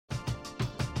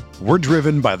We're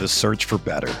driven by the search for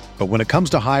better. But when it comes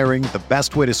to hiring, the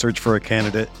best way to search for a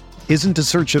candidate isn't to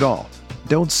search at all.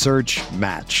 Don't search,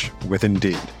 match with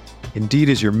Indeed. Indeed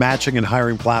is your matching and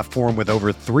hiring platform with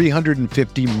over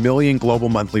 350 million global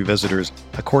monthly visitors,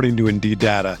 according to Indeed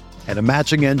data, and a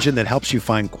matching engine that helps you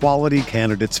find quality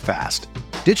candidates fast.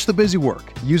 Ditch the busy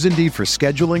work. Use Indeed for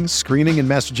scheduling, screening, and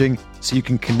messaging so you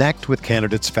can connect with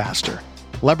candidates faster.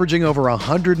 Leveraging over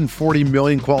 140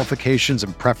 million qualifications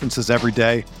and preferences every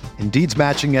day, Indeed's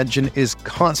matching engine is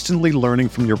constantly learning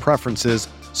from your preferences,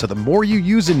 so the more you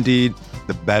use Indeed,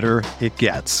 the better it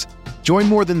gets. Join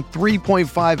more than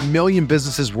 3.5 million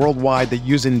businesses worldwide that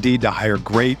use Indeed to hire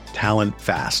great talent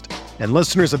fast. And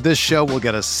listeners of this show will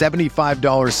get a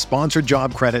 $75 sponsored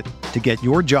job credit to get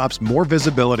your jobs more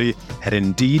visibility at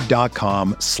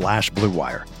Indeed.com/Blue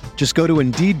Wire. Just go to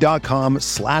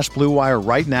Indeed.com/Blue Wire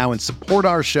right now and support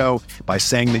our show by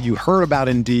saying that you heard about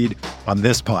Indeed on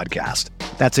this podcast.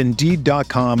 That's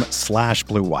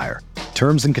Indeed.com/Blue Wire.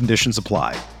 Terms and conditions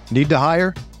apply. Need to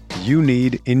hire? You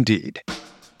need Indeed.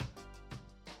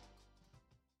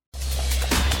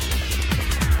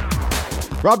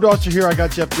 Rob Dawson here. I got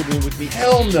Jeff Goodman with me.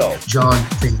 Hell no. John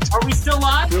Fink. Are we still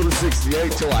live? Field of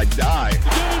 68 till I die.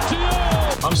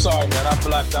 I'm sorry, man. I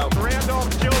blacked out. Randolph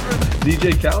Children.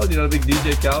 DJ Khaled, you not a big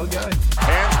DJ Khaled guy?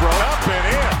 Hands thrown up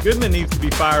and in. Goodman needs to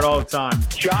be fired all the time.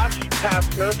 Josh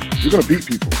Pastner. You're going to beat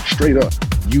people, straight up.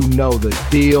 You know the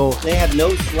deal. They have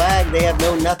no swag. They have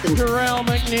no nothing. Terrell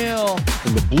McNeil.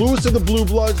 From the bluest of the blue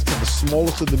bloods to the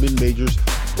smallest of the mid-majors.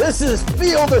 This is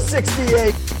Field of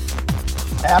 68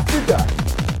 After Dark.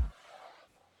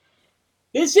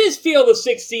 This is Field of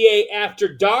 68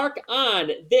 After Dark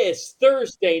on this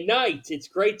Thursday night. It's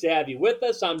great to have you with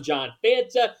us. I'm John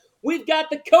Fanta. We've got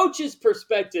the coach's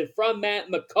perspective from Matt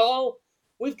McCall.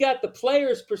 We've got the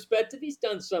player's perspective. He's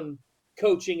done some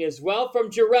coaching as well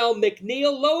from Jarrell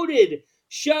McNeil. Loaded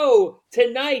show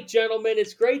tonight, gentlemen.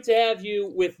 It's great to have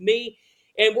you with me.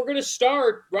 And we're going to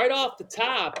start right off the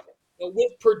top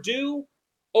with Purdue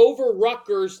over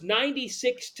Rutgers,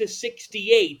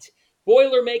 96-68.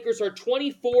 Boilermakers are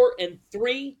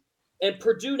 24-3, and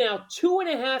Purdue now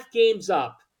 2.5 games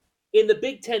up in the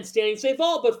Big Ten standings. They've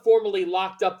all but formally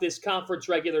locked up this conference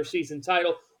regular season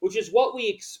title, which is what we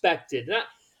expected. And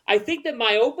I think that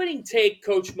my opening take,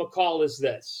 Coach McCall, is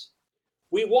this.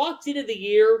 We walked into the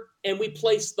year and we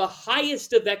placed the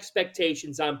highest of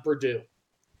expectations on Purdue.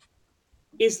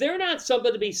 Is there not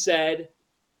something to be said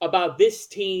about this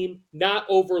team not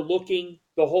overlooking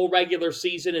the whole regular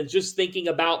season and just thinking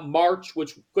about March,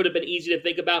 which could have been easy to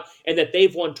think about, and that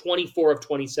they've won 24 of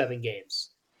 27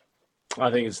 games?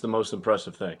 I think it's the most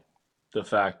impressive thing, the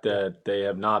fact that they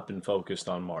have not been focused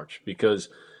on March, because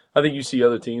I think you see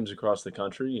other teams across the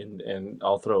country, and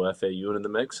I'll throw FAU into the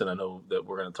mix, and I know that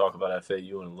we're going to talk about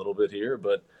FAU in a little bit here,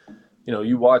 but you know,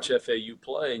 you watch FAU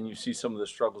play and you see some of the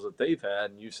struggles that they've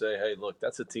had, and you say, hey, look,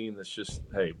 that's a team that's just,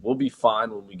 hey, we'll be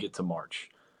fine when we get to March.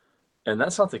 And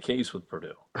that's not the case with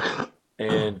Purdue.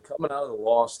 And coming out of the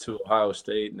loss to Ohio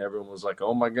State, and everyone was like,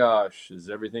 oh, my gosh, is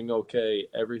everything okay?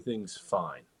 Everything's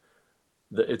fine.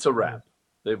 It's a wrap.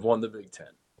 They've won the Big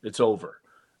Ten. It's over.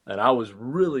 And I was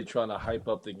really trying to hype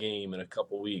up the game in a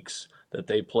couple weeks that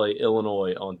they play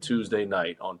Illinois on Tuesday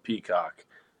night on Peacock.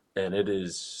 And it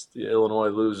is – Illinois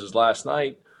loses last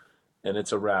night, and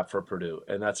it's a wrap for Purdue.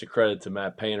 And that's a credit to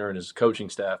Matt Painter and his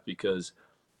coaching staff, because –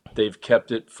 they've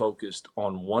kept it focused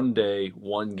on one day,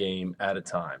 one game at a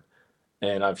time.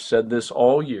 And I've said this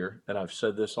all year, and I've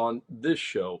said this on this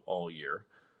show all year.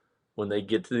 When they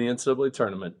get to the NCAA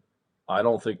tournament, I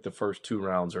don't think the first 2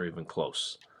 rounds are even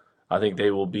close. I think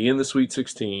they will be in the Sweet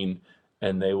 16,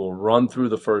 and they will run through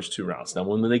the first 2 rounds. Now,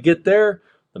 when they get there,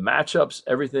 the matchups,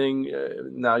 everything,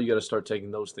 now you got to start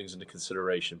taking those things into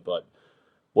consideration. But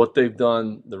what they've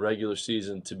done the regular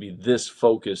season to be this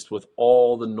focused with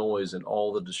all the noise and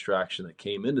all the distraction that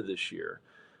came into this year,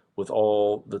 with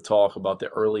all the talk about the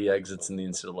early exits in the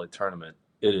NCAA tournament,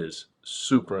 it is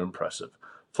super impressive.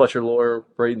 Fletcher Lawyer,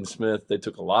 Braden Smith, they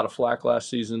took a lot of flack last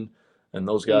season, and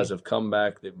those guys have come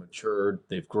back. They've matured.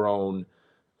 They've grown,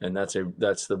 and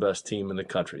that's the best team in the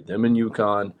country. Them and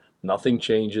UConn, nothing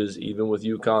changes, even with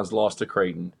UConn's loss to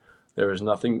Creighton. There is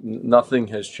nothing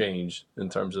has changed in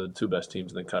terms of the 2 best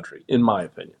teams in the country, in my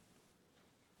opinion.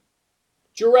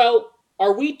 Jarrell,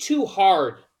 are we too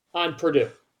hard on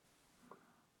Purdue?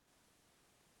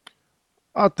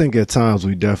 I think at times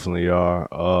we definitely are,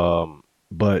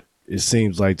 but it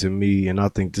seems like to me, and I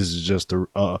think this is just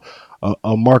a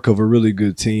mark of a really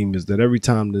good team, is that every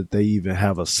time that they even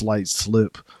have a slight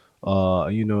slip,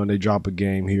 and they drop a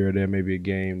game here or there, maybe a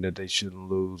game that they shouldn't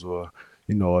lose, or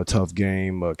a tough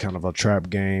game, kind of a trap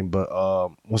game. But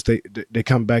once they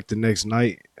come back the next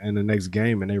night and the next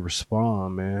game and they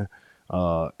respond, man.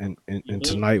 And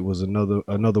tonight was another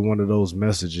one of those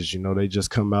messages. They just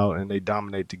come out and they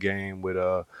dominate the game with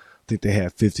I think they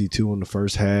had 52 in the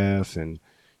first half, and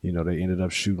they ended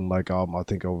up shooting like I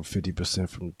think over 50%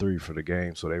 from three for the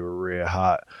game. So they were red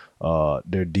hot.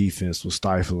 Their defense was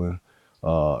stifling.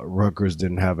 Rutgers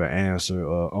didn't have an answer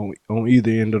on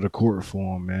either end of the court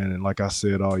for them, man. And like I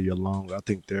said all year long, I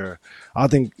think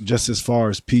just as far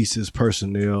as pieces,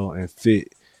 personnel, and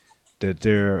fit, that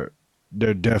they're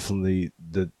definitely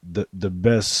the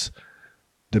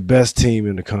best team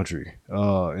in the country.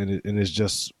 And it's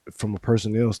just from a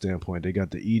personnel standpoint, they got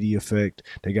the Edie effect.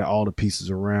 They got all the pieces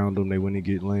around them. They went and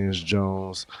get Lance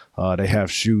Jones. They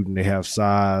have shooting. They have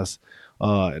size.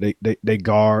 They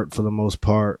guard for the most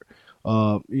part.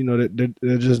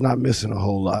 They're just not missing a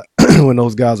whole lot. When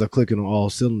those guys are clicking on all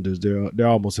cylinders, they're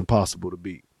almost impossible to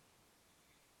beat.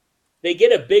 They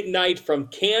get a big night from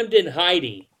Camden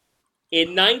Heide.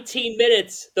 In 19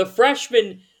 minutes, the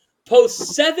freshman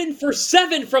posts 7 for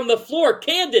 7 from the floor.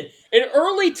 Camden, an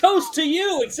early toast to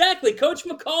you. Exactly. Coach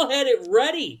McCall had it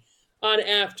ready on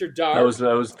After Dark.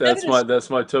 That's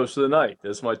my toast of the night.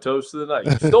 That's my toast of the night.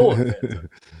 You stole it, Fanta.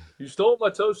 You stole my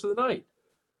toast of the night.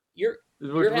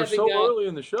 We're so early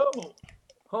in the show.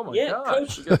 Oh my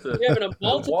gosh! Coach, we're having a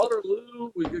multiple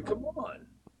Waterloo. Come on.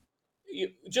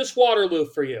 Just Waterloo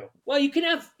for you. Well, you can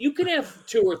have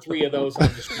 2 or 3 of those on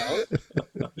the show.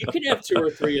 You can have 2 or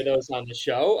 3 of those on the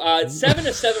show. 7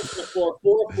 of 7 from the floor,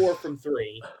 4 of 4 from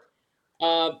 3.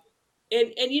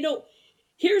 And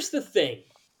here's the thing.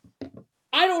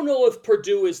 I don't know if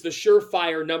Purdue is the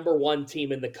surefire number 1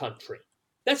 team in the country.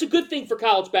 That's a good thing for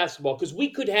college basketball because we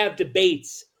could have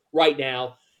debates right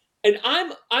now. And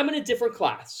I'm in a different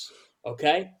class,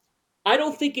 okay? I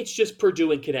don't think it's just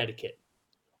Purdue and Connecticut.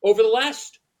 Over the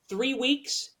last 3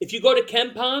 weeks, if you go to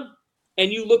KenPom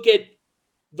and you look at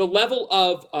the level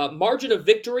of margin of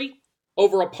victory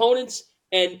over opponents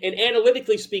and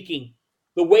analytically speaking,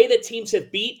 the way that teams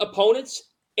have beat opponents,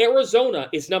 Arizona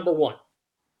is number 1.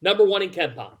 Number 1 in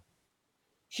KenPom.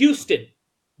 Houston,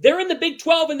 they're in the Big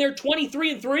 12 and they're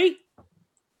 23-3.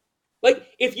 Like,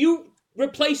 if you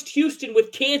replaced Houston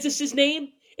with Kansas's name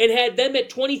and had them at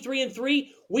 23-3,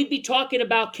 we'd be talking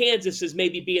about Kansas as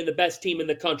maybe being the best team in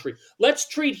the country. Let's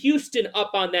treat Houston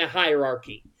up on that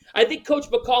hierarchy. I think Coach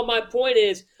McCall, my point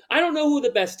is, I don't know who the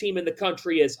best team in the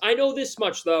country is. I know this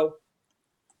much, though.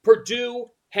 Purdue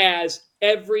has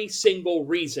every single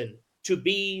reason to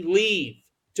believe,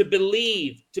 to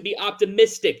be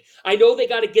optimistic. I know they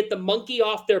got to get the monkey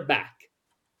off their back.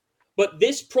 But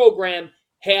this program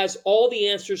has all the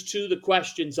answers to the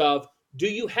questions of, do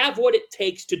you have what it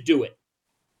takes to do it?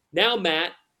 Now,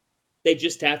 Matt, they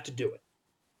just have to do it.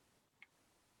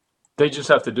 They just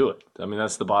have to do it. I mean,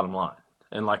 that's the bottom line.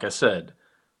 And like I said,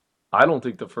 I don't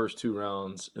think the first 2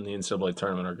 rounds in the NCAA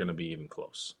tournament are going to be even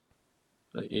close.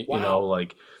 Wow.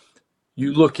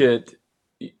 You look at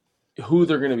who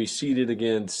they're going to be seeded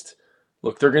against.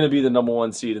 Look, they're going to be the number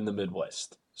 1 seed in the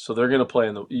Midwest. So they're going to play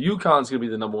UConn's going to be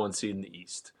the number 1 seed in the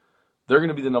East. They're going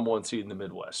to be the number 1 seed in the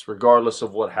Midwest, regardless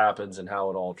of what happens and how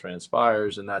it all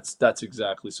transpires. And that's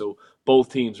exactly so.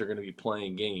 Both teams are going to be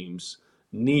playing games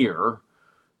near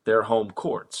their home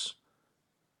courts.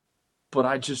 But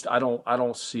I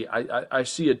don't see. I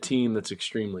see a team that's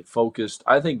extremely focused.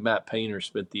 I think Matt Painter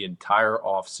spent the entire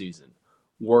offseason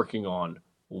working on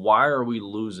why are we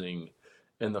losing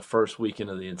in the first weekend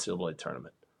of the NCAA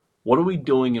tournament? What are we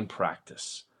doing in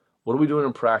practice? What are we doing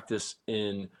in practice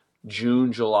in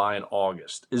June, July, and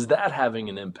August? Is that having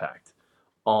an impact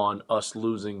on us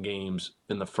losing games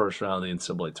in the first round of the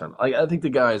NCAA tournament? I think the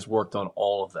guy has worked on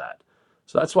all of that.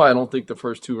 So that's why I don't think the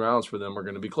first 2 rounds for them are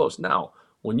going to be close. Now,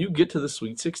 when you get to the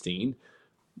Sweet 16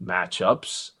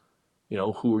 matchups,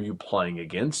 who are you playing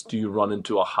against? Do you run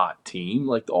into a hot team?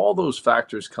 Like, all those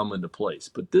factors come into place.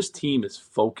 But this team is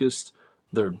focused.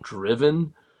 They're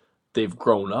driven. They've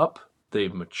grown up.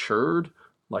 They've matured.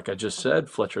 Like I just said,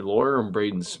 Fletcher Lawyer and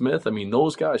Braden Smith, I mean,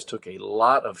 those guys took a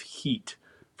lot of heat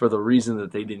for the reason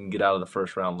that they didn't get out of the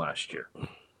first round last year.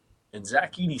 And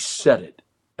Zach Edey said it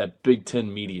at Big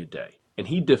Ten Media Day, and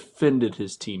he defended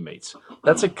his teammates.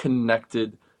 That's a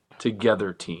connected,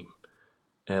 together team.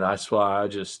 And that's why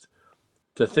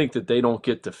to think that they don't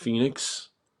get to Phoenix,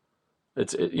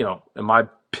 am I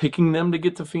picking them to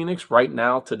get to Phoenix right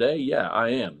now today? Yeah, I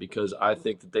am, because I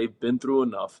think that they've been through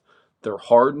enough. They're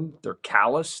hardened, they're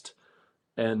calloused,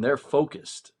 and they're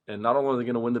focused. And not only are they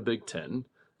going to win the Big Ten,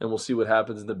 and we'll see what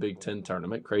happens in the Big Ten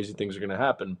tournament. Crazy things are going to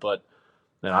happen, but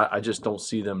man, I just don't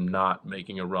see them not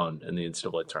making a run in the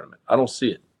NCAA tournament. I don't see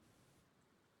it.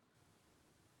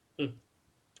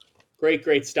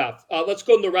 Great stuff. Let's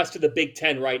go to the rest of the Big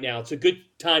Ten right now. It's a good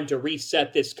time to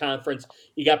reset this conference.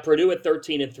 You got Purdue at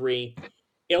 13-3,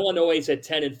 Illinois is at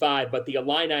 10-5, but the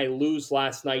Illini lose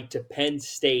last night to Penn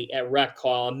State at Rec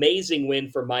Hall. Amazing win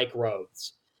for Mike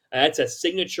Rhodes. That's a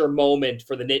signature moment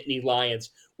for the Nittany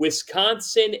Lions.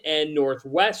 Wisconsin and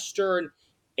Northwestern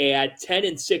at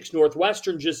 10-6.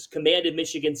 Northwestern just commanded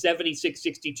Michigan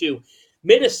 76-62.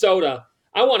 Minnesota,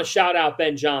 I want to shout out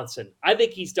Ben Johnson. I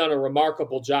think he's done a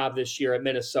remarkable job this year at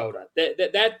Minnesota.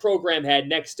 That program had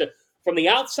next to, from the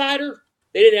outsider,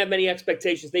 they didn't have many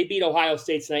expectations. They beat Ohio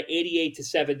State tonight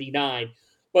 88-79.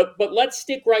 But let's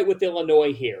stick right with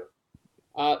Illinois here.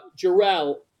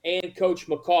 Jarrell and Coach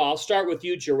McCall, I'll start with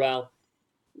you, Jarrell.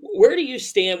 Where do you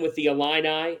stand with the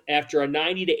Illini after a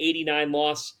 90-89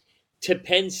 loss to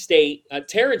Penn State?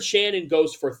 Terrence Shannon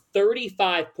goes for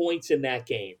 35 points in that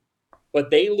game, but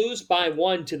they lose by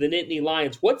 1 to the Nittany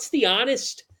Lions. What's the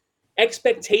honest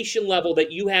expectation level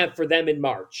that you have for them in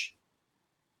March?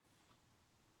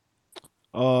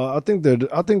 I think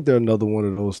they're another one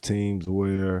of those teams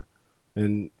where,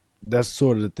 and that's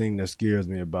sort of the thing that scares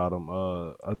me about them.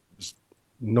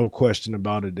 No question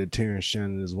about it that Terrence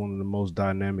Shannon is one of the most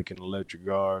dynamic and electric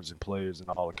guards and players in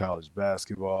all of college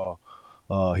basketball.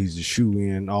 He's a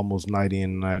shoe-in, almost night in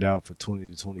and night out for 20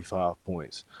 to 25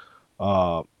 points.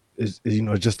 It's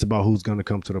just about who's going to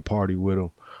come to the party with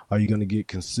him. Are you going to get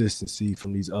consistency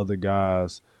from these other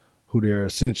guys who they're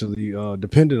essentially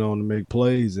dependent on to make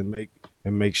plays and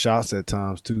make shots at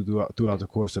times too throughout the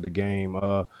course of the game?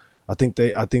 I think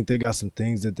they got some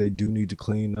things that they do need to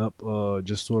clean up,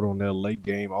 just sort of on their late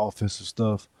game offensive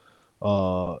stuff.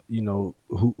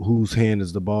 Whose hand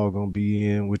is the ball going to be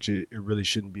in, which it really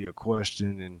shouldn't be a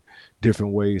question, and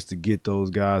different ways to get those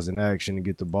guys in action and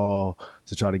get the ball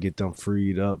to try to get them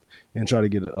freed up and try to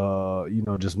get,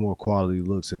 just more quality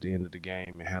looks at the end of the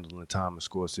game and handling the time and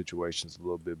score situations a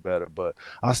little bit better. But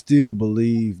I still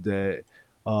believe that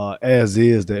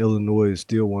that Illinois is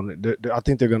still one. I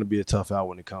think they're going to be a tough out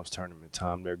when it comes tournament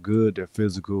time. They're good. They're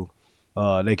physical.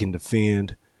 They can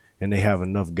defend. And they have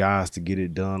enough guys to get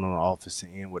it done on the offensive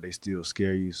end where they still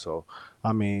scare you. So,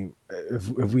 I mean, if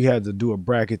we had to do a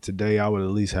bracket today, I would at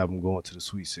least have them going to the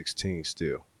Sweet 16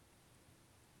 still.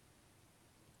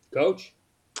 Coach?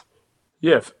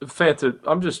 Yeah, Fanta,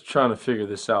 I'm just trying to figure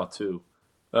this out too,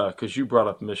 because you brought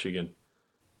up Michigan.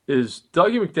 Is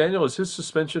Dougie McDaniel, is his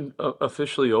suspension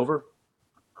officially over?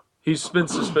 He's been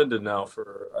suspended now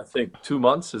for, I think, 2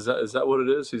 months. Is that what it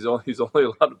is? He's only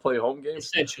allowed to play home games.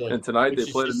 Essentially. And tonight they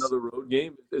played another road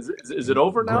game. Is it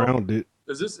over now? Grounded.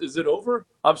 Is it over?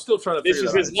 I'm still trying to figure it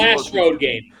out. This is his last road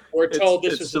game. We're told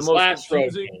this was his last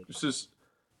road game.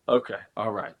 Okay.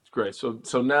 All right. Great. So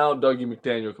now Dougie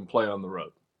McDaniel can play on the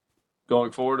road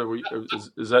going forward.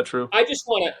 Is that true? I just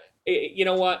want to. You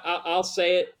know what? I'll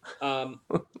say it.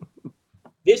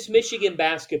 This Michigan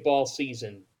basketball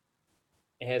season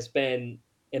has been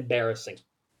embarrassing.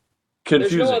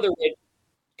 Confusing. There's no other way.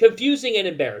 Confusing and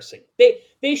embarrassing.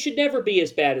 They should never be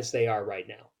as bad as they are right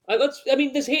now.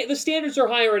 The standards are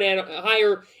higher in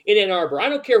Ann Arbor. I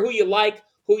don't care who you like,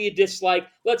 who you dislike.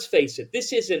 Let's face it.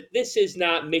 This is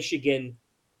not Michigan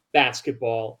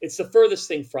basketball. It's the furthest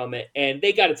thing from it, and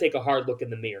they got to take a hard look in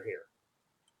the mirror here,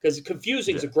 because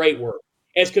confusing is a great word.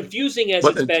 As confusing as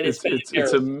it's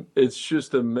been. It's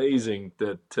just amazing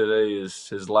that today is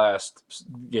his last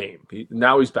game.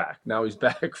 Now he's back. Now he's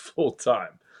back full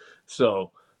time.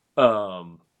 So, but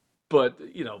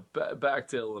back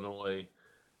to Illinois,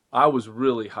 I was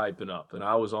really hyping up, and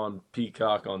I was on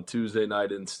Peacock on Tuesday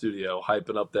night in studio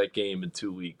hyping up that game in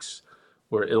 2 weeks,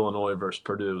 where Illinois versus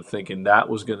Purdue, thinking that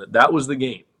was the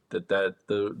game that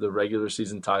the regular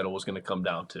season title was gonna come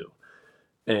down to,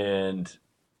 and.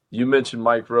 You mentioned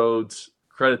Mike Rhodes.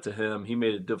 Credit to him. He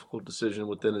made a difficult decision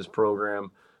within his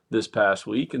program this past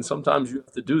week, and sometimes you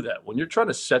have to do that. When you're trying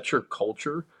to set your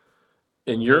culture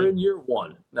and you're in year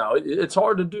one. Now, it's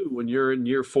hard to do when you're in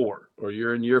year 4 or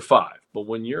you're in year 5. But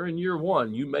when you're in year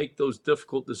 1, you make those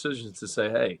difficult decisions to say,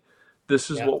 hey, this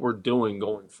is what we're doing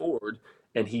going forward.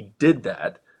 And he did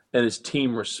that, and his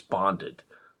team responded.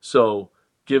 So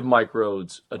give Mike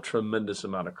Rhodes a tremendous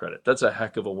amount of credit. That's a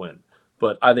heck of a win.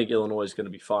 But I think Illinois is going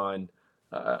to be fine.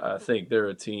 I think they're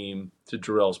a team, to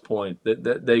Jarrell's point,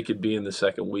 that they could be in the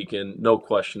second weekend, no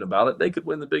question about it. They could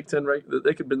win the Big Ten.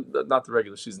 They could win not the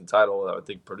regular season title, I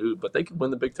think Purdue, but they could win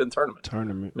the Big Ten tournament. I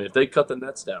mean, if they cut the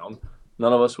nets down,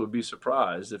 none of us would be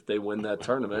surprised if they win that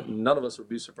tournament, and none of us would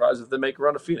be surprised if they make a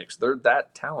run to Phoenix. They're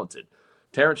that talented.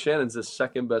 Terrence Shannon's the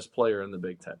second best player in the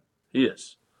Big Ten. He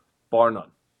is, bar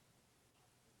none.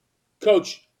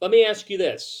 Coach, let me ask you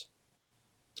this.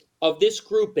 Of this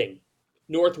grouping,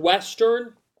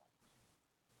 Northwestern,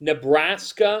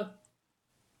 Nebraska.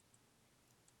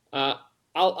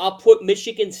 I'll put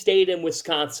Michigan State and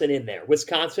Wisconsin in there.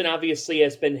 Wisconsin obviously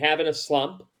has been having a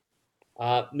slump.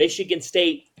 Michigan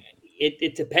State,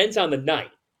 it depends on the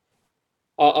night.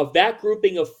 Of that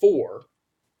grouping of four,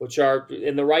 which are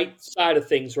in the right side of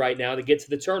things right now to get to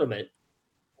the tournament,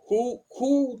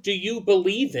 who do you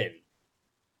believe in?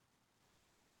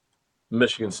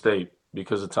 Michigan State,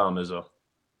 because of Tom Izzo.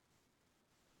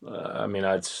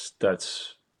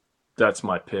 That's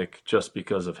my pick just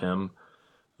because of him.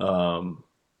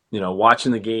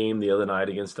 Watching the game the other night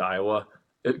against Iowa,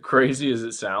 crazy as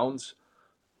it sounds,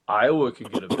 Iowa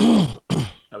could get a victory.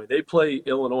 They play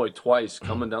Illinois twice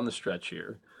coming down the stretch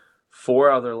here. 4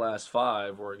 out of their last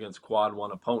 5 were against quad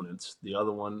 1 opponents. The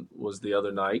other one was the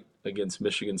other night against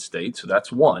Michigan State, so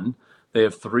that's 1. They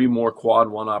have 3 more quad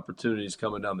 1 opportunities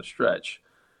coming down the stretch.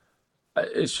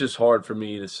 It's just hard for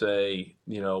me to say,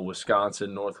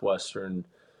 Wisconsin, Northwestern,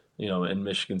 and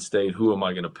Michigan State, who am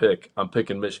I going to pick? I'm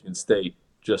picking Michigan State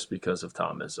just because of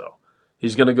Tom Izzo.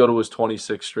 He's going to go to his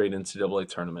 26th straight NCAA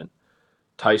tournament.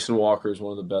 Tyson Walker is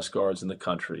one of the best guards in the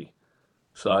country.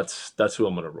 So that's who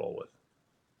I'm going to roll with.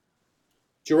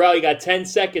 Jarrell, you got 10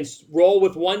 seconds. Roll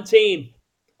with one team.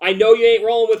 I know you ain't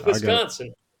rolling with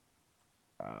Wisconsin.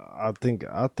 I think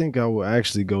I will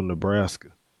actually go Nebraska.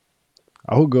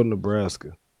 I would go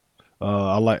Nebraska.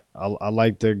 I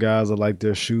like their guys. I like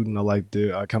their shooting. I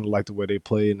kind of like the way they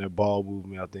play and their ball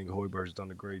movement. I think Hoiberg's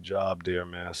done a great job there,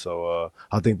 man. So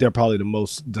I think they're probably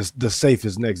the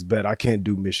safest next bet. I can't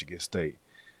do Michigan State.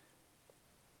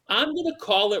 I'm gonna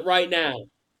call it right now.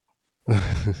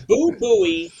 Boo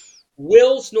Booey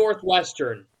wills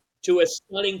Northwestern to a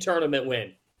stunning tournament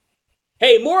win.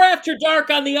 Hey, more After Dark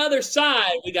on the other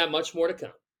side. We got much more to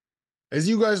come. As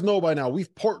you guys know by now,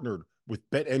 we've partnered with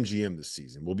BetMGM this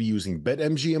season. We'll be using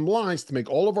BetMGM lines to make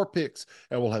all of our picks,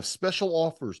 and we'll have special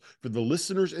offers for the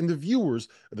listeners and the viewers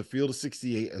of the Field of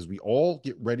 68 as we all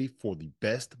get ready for the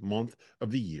best month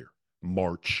of the year,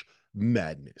 March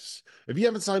Madness. If you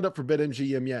haven't signed up for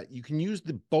BetMGM yet, you can use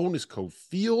the bonus code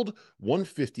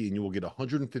FIELD150 and you will get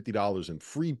 $150 in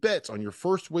free bets on your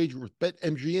first wager with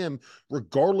BetMGM,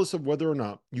 regardless of whether or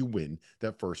not you win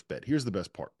that first bet. Here's the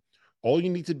best part. All you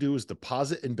need to do is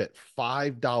deposit and bet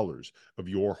 $5 of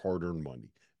your hard-earned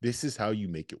money. This is how you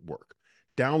make it work.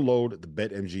 Download the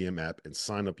BetMGM app and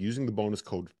sign up using the bonus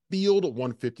code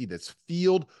FIELD150. That's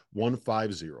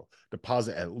FIELD150.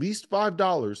 Deposit at least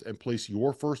 $5 and place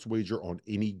your first wager on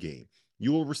any game.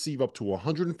 You will receive up to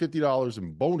 $150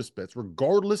 in bonus bets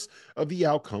regardless of the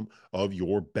outcome of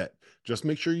your bet. Just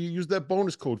make sure you use that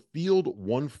bonus code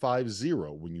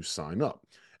FIELD150 when you sign up.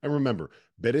 And remember,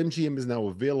 BetMGM is now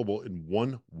available in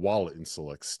one wallet in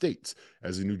select states.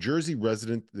 As a New Jersey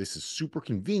resident, this is super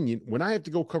convenient when I have to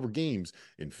go cover games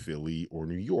in Philly or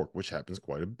New York, which happens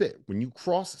quite a bit. When you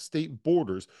cross state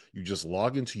borders, you just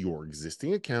log into your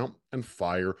existing account and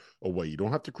fire away. You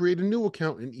don't have to create a new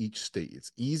account in each state.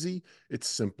 It's easy, it's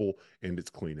simple, and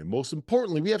it's clean. And most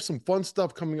importantly, we have some fun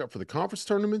stuff coming up for the conference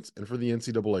tournaments and for the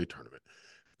NCAA tournament.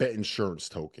 Bet insurance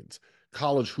tokens,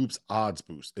 college hoops odds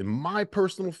boost, and my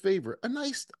personal favorite, a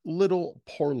nice little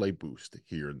parlay boost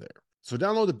here and there. So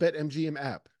download the BetMGM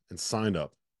app and sign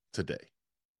up today.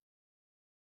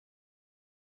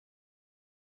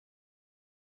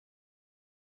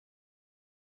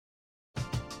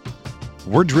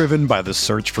 We're driven by the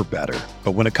search for better.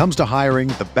 But when it comes to hiring,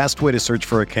 the best way to search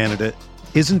for a candidate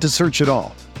isn't to search at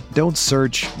all. Don't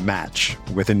search, match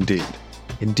with Indeed.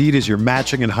 Indeed is your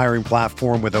matching and hiring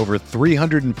platform with over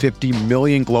 350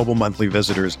 million global monthly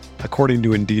visitors, according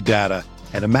to Indeed data,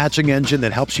 and a matching engine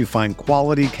that helps you find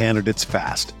quality candidates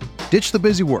fast. Ditch the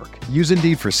busy work. Use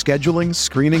Indeed for scheduling,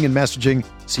 screening, and messaging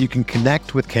so you can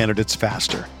connect with candidates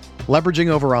faster. Leveraging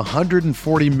over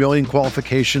 140 million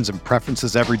qualifications and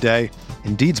preferences every day,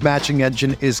 Indeed's matching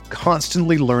engine is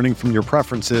constantly learning from your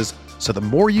preferences, so the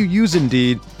more you use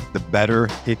Indeed, the better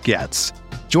it gets.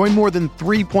 Join more than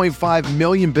 3.5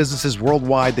 million businesses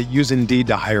worldwide that use Indeed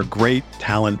to hire great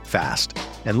talent fast.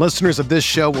 And listeners of this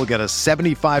show will get a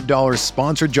 $75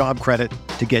 sponsored job credit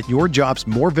to get your jobs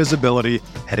more visibility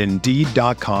at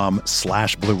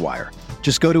Indeed.com/Blue Wire.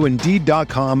 Just go to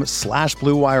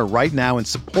Indeed.com/Blue Wire right now and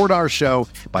support our show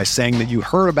by saying that you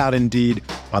heard about Indeed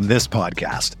on this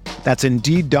podcast. That's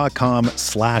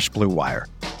Indeed.com/Blue Wire.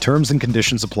 Terms and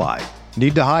conditions apply.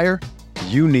 Need to hire?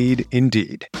 You need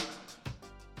Indeed.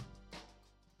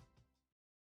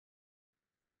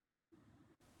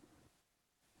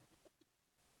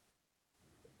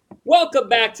 Welcome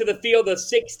back to the Field of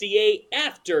 68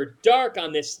 After Dark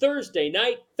on this Thursday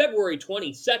night, February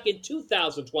 22nd,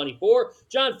 2024.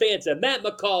 John Fanta, Matt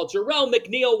McCall, Jarrell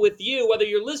McNeil with you, whether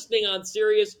you're listening on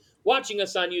Sirius, watching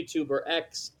us on YouTube or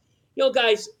X.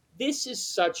 Guys, this is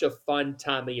such a fun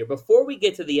time of year. Before we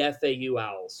get to the FAU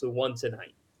Owls, who won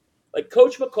tonight, like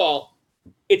Coach McCall,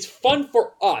 it's fun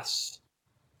for us.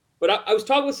 But I was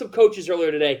talking with some coaches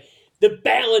earlier today. The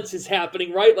balance is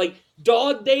happening, right? Like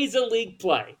dog days of league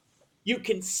play. You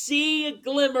can see a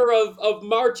glimmer of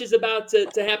March is about to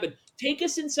happen. Take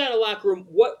us inside a locker room.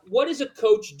 What is a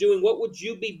coach doing? What would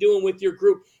you be doing with your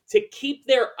group to keep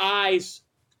their eyes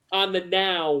on the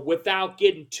now without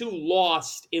getting too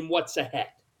lost in what's ahead?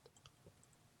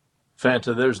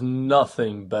 Fanta, there's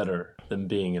nothing better than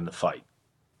being in the fight.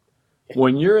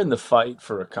 When you're in the fight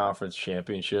for a conference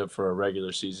championship, for a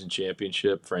regular season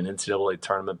championship, for an NCAA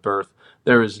tournament berth,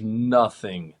 there is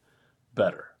nothing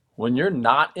better. When you're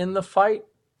not in the fight,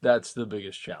 that's the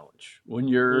biggest challenge. When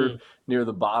you're near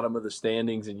the bottom of the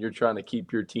standings and you're trying to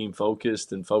keep your team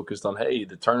focused on, hey,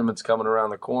 the tournament's coming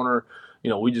around the corner,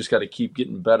 we just got to keep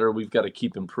getting better. We've got to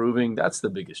keep improving. That's the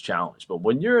biggest challenge. But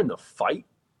when you're in the fight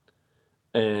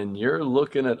and you're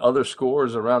looking at other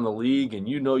scores around the league and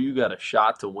you got a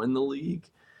shot to win the league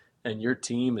and your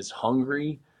team is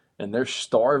hungry and they're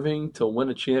starving to win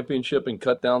a championship and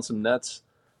cut down some nets,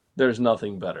 there's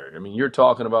nothing better. I mean, you're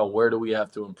talking about where do we have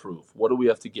to improve? What do we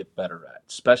have to get better at?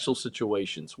 Special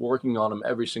situations, working on them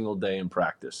every single day in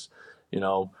practice.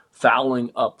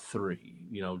 Fouling up 3,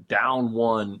 down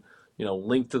 1,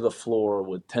 linked to the floor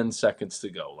with 10 seconds to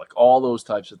go. Like all those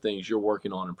types of things you're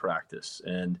working on in practice.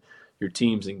 And your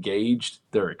team's engaged,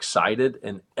 they're excited,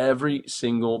 and every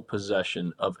single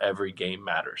possession of every game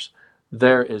matters.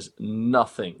 There is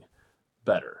nothing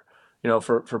better.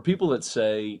 For people that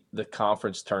say the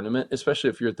conference tournament, especially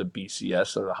if you're at the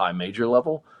BCS or the high major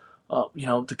level,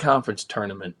 the conference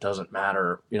tournament doesn't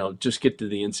matter. Just get to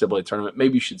the NCAA tournament.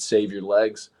 Maybe you should save your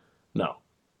legs. No,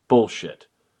 bullshit.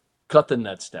 Cut the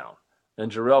nets down.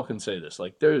 And Jarrell can say this,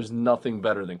 there's nothing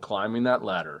better than climbing that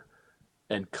ladder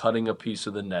and cutting a piece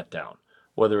of the net down,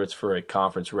 whether it's for a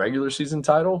conference regular season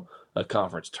title, a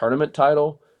conference tournament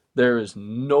title. There is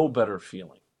no better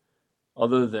feeling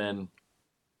other than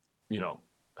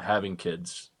having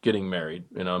kids, getting married.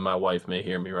 My wife may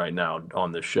hear me right now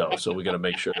on this show, so we got to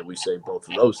make sure that we say both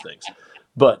of those things.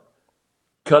 But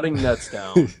cutting nets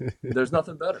down, there's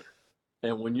nothing better.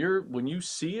 And when you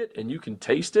see it and you can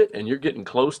taste it and you're getting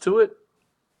close to it,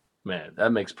 man,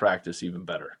 that makes practice even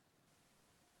better.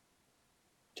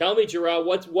 Tell me, Jarrell,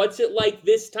 what's it like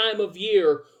this time of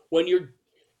year when you're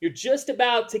just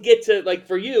about to get to, like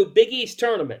for you, Big East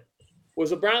tournament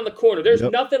was around the corner. There's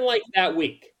nothing like that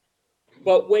week.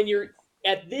 But when you're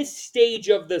at this stage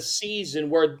of the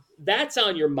season where that's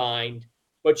on your mind,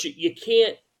 but you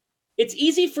can't, it's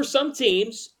easy for some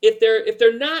teams if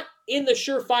they're not in the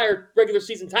surefire regular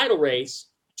season title race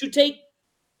to take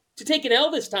an L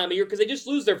this time of year because they just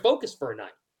lose their focus for a night.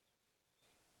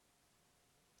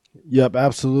 Yep,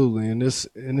 absolutely, and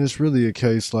it's really a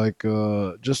case like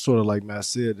just sort of like Matt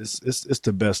said, it's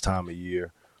the best time of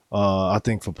year. I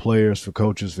think for players, for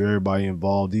coaches, for everybody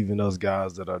involved, even us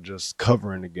guys that are just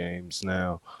covering the games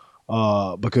now,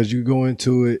 because you go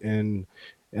into it and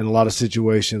in a lot of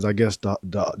situations, I guess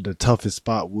the toughest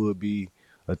spot would be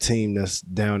a team that's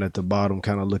down at the bottom,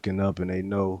 kind of looking up, and they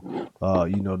know,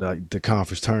 that the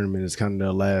conference tournament is kind of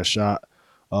their last shot.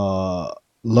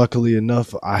 Luckily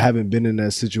enough, I haven't been in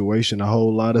that situation a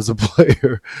whole lot as a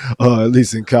player, at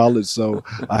least in college. So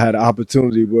I had an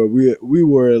opportunity where we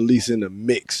were at least in the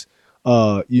mix,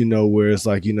 where it's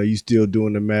like, you still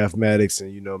doing the mathematics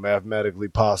and, mathematically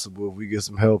possible if we get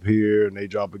some help here and they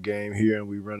drop a game here and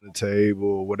we run the table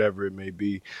or whatever it may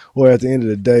be. Or at the end of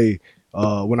the day,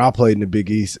 when I played in the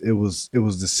Big East, it was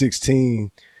the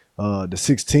 16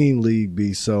 League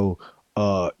B. So,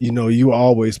 you were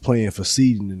always playing for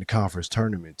seeding in the conference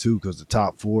tournament too, because the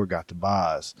top 4 got the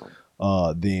buys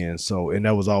then. So, and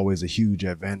that was always a huge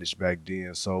advantage back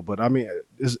then. So, but I mean,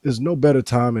 it's no better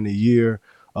time in the year.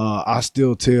 I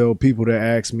still tell people that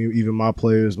ask me, even my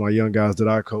players, my young guys that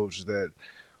I coach, that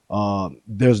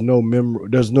there's no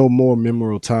more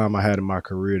memorable time I had in my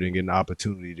career than getting the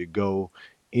opportunity to go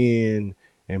in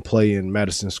and play in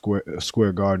Madison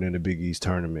Square Garden in the Big East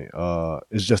tournament.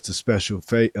 It's just a special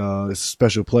it's a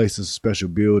special place, it's a special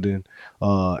building,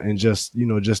 and just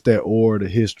that aura, the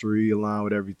history, along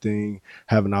with everything.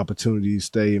 Have an opportunity to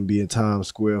stay and be in Times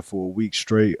Square for a week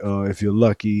straight, if you're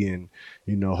lucky, and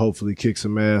hopefully kick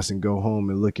some ass and go home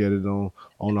and look at it on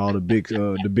all the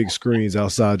big screens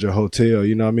outside your hotel.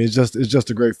 It's just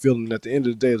a great feeling. At the end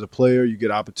of the day, as a player, you get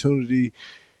opportunity.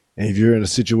 And if you're in a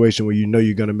situation where you know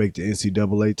you're going to make the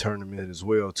NCAA tournament as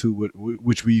well, too,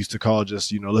 which we used to call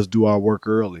just, let's do our work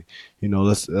early.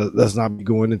 Let's not be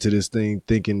going into this thing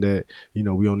thinking that,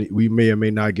 we may or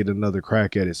may not get another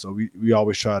crack at it. So we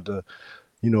always tried to,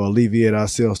 alleviate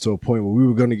ourselves to a point where we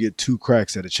were going to get 2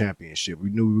 cracks at a championship.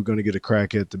 We knew we were going to get a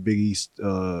crack at the Big East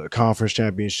Conference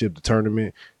Championship, the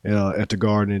tournament at the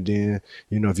Garden. And then,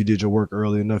 if you did your work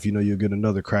early enough, you'll get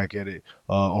another crack at it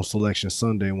on Selection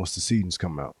Sunday once the seasons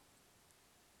come out.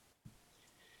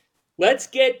 Let's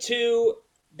get to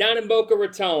down in Boca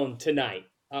Raton tonight.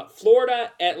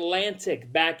 Florida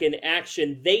Atlantic back in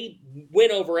action. They win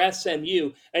over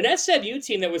SMU, an SMU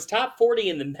team that was top 40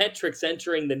 in the metrics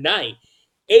entering the night.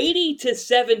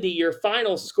 80-70, your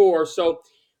final score. So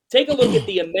take a look at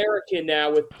the American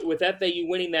now with FAU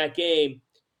winning that game.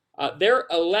 They're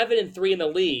 11-3 in the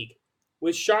league,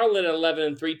 with Charlotte at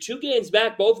 11-3. 2 games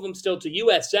back, both of them still to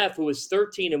USF, who is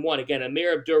 13-1. Again,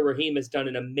 Amir Abdur-Rahim has done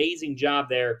an amazing job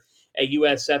there at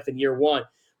USF in year 1.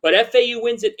 But FAU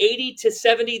wins at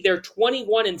 80-70. They're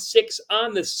 21-6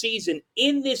 on the season.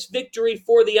 In this victory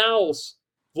for the Owls,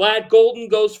 Vlad Golden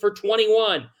goes for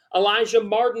 21. Elijah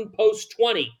Martin posts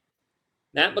 20.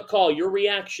 Matt McCall, your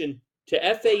reaction to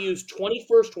FAU's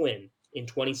 21st win in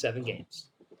 27 games.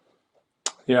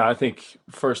 Yeah, I think,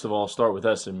 first of all, start with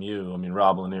SMU. I mean,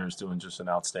 Rob Lanier is doing just an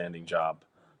outstanding job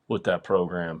with that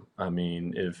program. I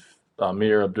mean, if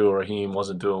Amir Abdur-Rahim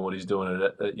wasn't doing what he's doing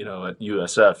at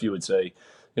USF, you would say,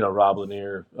 Rob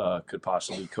Lanier could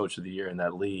possibly coach of the year in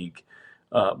that league.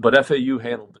 But FAU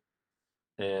handled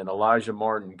it, and Elijah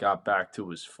Martin got back to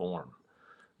his form.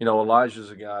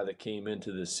 Elijah's a guy that came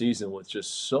into this season with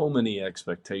just so many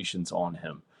expectations on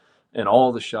him. And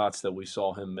all the shots that we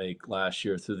saw him make last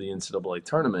year through the NCAA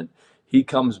tournament, he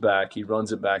comes back, he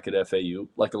runs it back at FAU,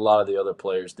 like a lot of the other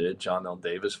players did. John L.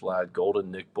 Davis, Vlad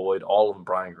Golden, Nick Boyd, all of them,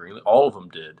 Brian Green, all of them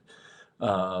did.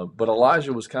 But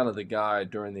Elijah was kind of the guy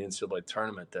during the NCAA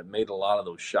tournament that made a lot of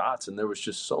those shots, and there was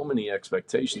just so many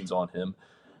expectations on him.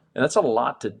 And that's a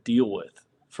lot to deal with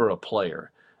for a player.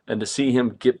 And to see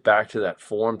him get back to that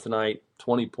form tonight,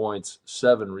 20 points,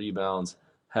 7 rebounds,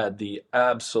 had the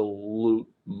absolute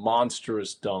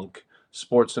monstrous dunk,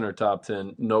 SportsCenter top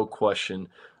 10, no question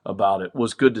about it,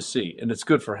 was good to see. And it's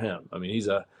good for him. I mean, he's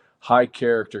a high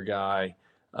character guy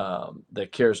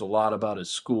that cares a lot about his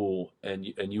school, and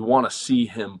you want to see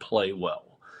him play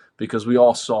well, because we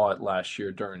all saw it last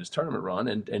year during his tournament run,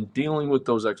 and dealing with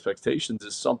those expectations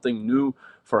is something new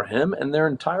for him and their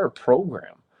entire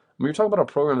program. I mean, you're talking about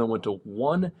a program that went to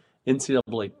 1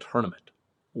 NCAA tournament,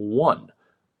 1,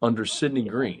 under Sidney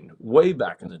Green, way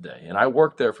back in the day. And I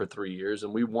worked there for 3 years,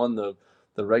 and we won the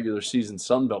regular season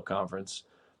Sun Belt Conference,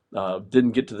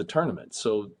 didn't get to the tournament.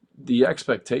 So the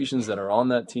expectations that are on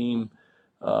that team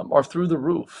are through the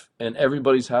roof, and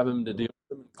everybody's having to deal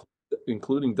with them,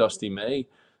 including Dusty May.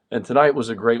 And tonight was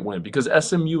a great win because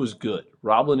SMU is good.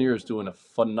 Rob Lanier is doing a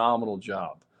phenomenal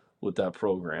job with that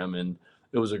program, and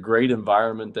it was a great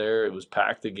environment there. It was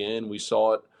packed again. We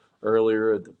saw it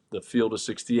earlier at the Field of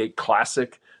 68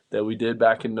 Classic that we did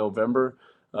back in November,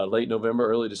 late November,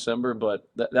 early December. But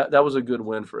that was a good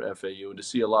win for FAU. And to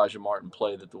see Elijah Martin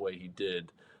play the way he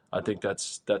did, I think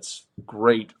that's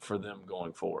great for them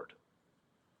going forward.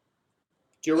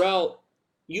 Jarrell,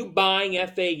 you buying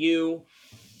FAU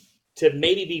to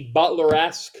maybe be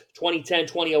Butler-esque 2010,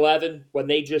 2011, when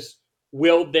they just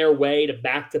willed their way to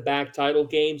back-to-back title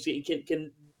games?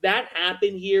 Can that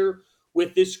happen here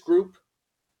with this group?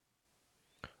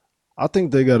 I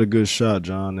think they got a good shot,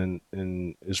 John,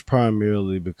 and it's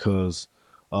primarily because,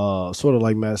 sort of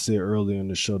like Matt said earlier in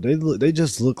the show, they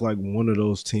just look like one of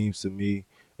those teams to me.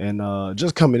 And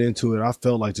just coming into it, I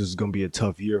felt like this is going to be a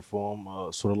tough year for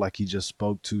them, sort of like he just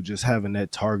spoke to, just having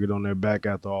that target on their back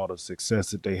after all the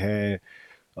success that they had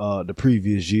the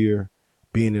previous year,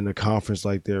 being in a conference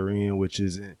like they're in, which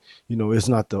isn't, it's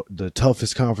not the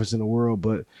toughest conference in the world,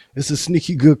 but it's a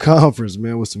sneaky good conference,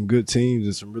 man, with some good teams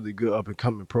and some really good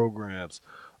up-and-coming programs.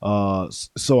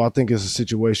 So I think it's a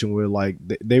situation where, like,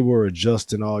 they were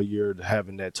adjusting all year to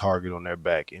having that target on their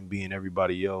back and being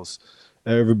everybody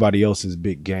else's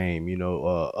big game.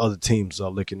 Other teams are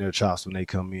licking their chops when they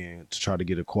come in to try to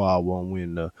get a quad one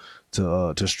win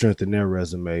to strengthen their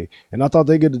resume. And I thought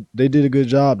they did a good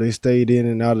job. They stayed in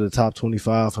and out of the top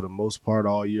 25 for the most part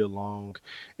all year long.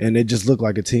 And it just looked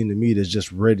like a team to me that's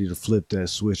just ready to flip that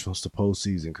switch once the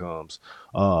postseason comes.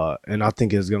 And I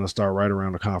think it's going to start right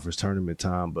around the conference tournament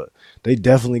time. But they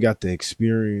definitely got the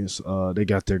experience. They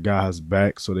got their guys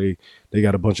back. So they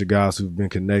got a bunch of guys who've been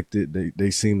connected.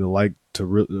 They seem to like to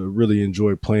really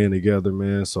enjoy playing together,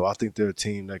 man. So I think they're a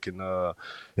team that can,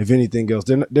 if anything else,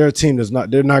 they're a team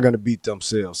they're not going to beat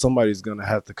themselves. Somebody's going to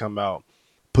have to come out,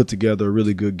 put together a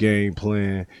really good game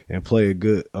plan, and play a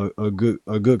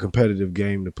good competitive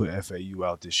game to put FAU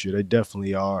out this year. They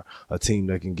definitely are a team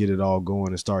that can get it all going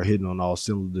and start hitting on all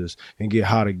cylinders and get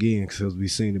hot again because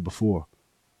we've seen it before.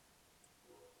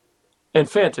 And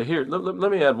Fanta, here,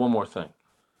 let me add one more thing.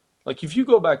 Like, if you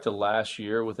go back to last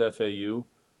year with FAU,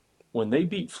 when they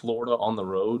beat Florida on the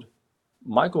road,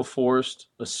 Michael Forrest,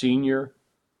 a senior,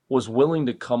 was willing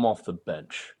to come off the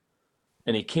bench.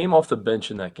 And he came off the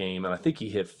bench in that game, and I think he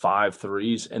hit 5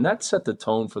 threes, and that set the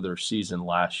tone for their season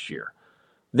last year.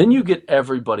 Then you get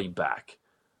everybody back.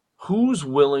 Who's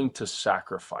willing to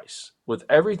sacrifice with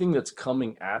everything that's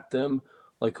coming at them?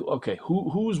 Like, okay,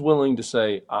 who's willing to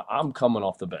say, I'm coming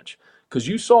off the bench? Because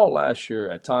you saw last year,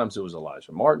 at times it was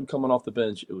Elijah Martin coming off the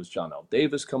bench. It was John L.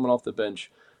 Davis coming off the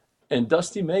bench. And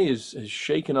Dusty May has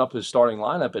shaken up his starting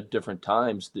lineup at different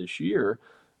times this year.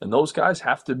 And those guys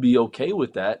have to be okay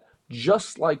with that,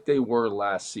 just like they were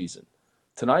last season.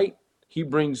 Tonight, he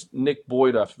brings Nick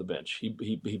Boyd off the bench.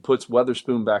 He puts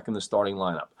Weatherspoon back in the starting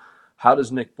lineup. How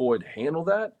does Nick Boyd handle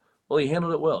that? Well, he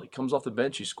handled it well. He comes off the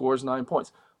bench. He scores 9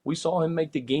 points. We saw him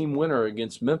make the game winner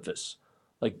against Memphis.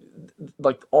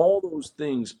 Like all those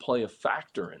things play a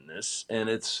factor in this, and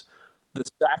it's the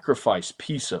sacrifice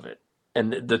piece of it.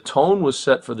 And the tone was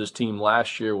set for this team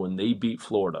last year when they beat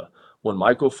Florida, when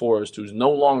Michael Forrest, who's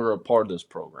no longer a part of this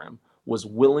program, was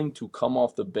willing to come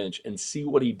off the bench and see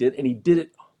what he did, and he did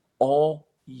it all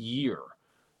year.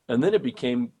 And then it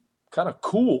became kind of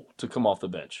cool to come off the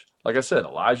bench. Like I said,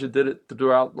 Elijah did it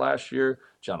throughout last year.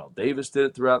 John L. Davis did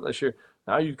it throughout last year.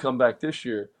 Now you come back this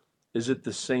year, is it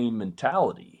the same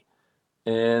mentality?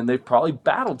 And they've probably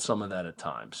battled some of that at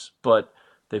times, but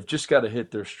they've just got to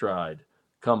hit their stride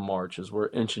come March as we're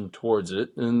inching towards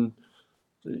it. And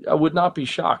I would not be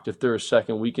shocked if they're a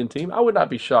second weekend team. I would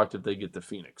not be shocked if they get to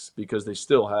Phoenix because they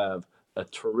still have a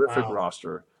terrific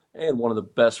roster and one of the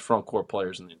best front court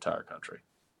players in the entire country.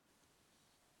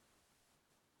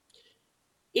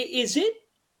 Is it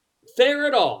fair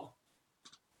at all?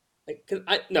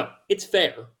 No, it's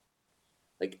fair.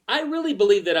 Like, I really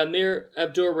believe that Amir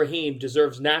Abdur-Rahim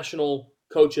deserves National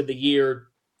Coach of the Year.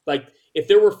 Like, if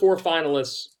there were 4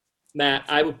 finalists, Matt,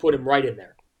 I would put him right in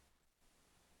there.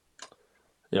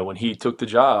 Yeah, when he took the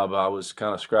job, I was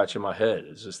kind of scratching my head.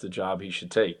 Is this the job he should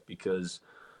take? Because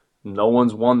no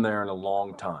one's won there in a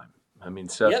long time. I mean,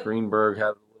 Seth Greenberg had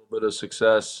a little bit of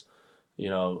success.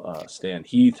 Stan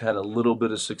Heath had a little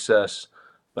bit of success.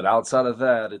 But outside of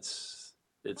that, it's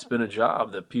been a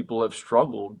job that people have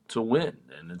struggled to win.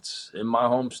 And it's in my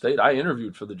home state. I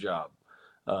interviewed for the job,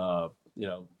 6-7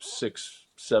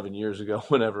 years ago,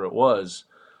 whenever it was.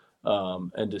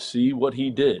 And to see what he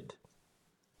did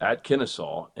at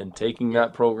Kennesaw and taking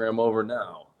that program over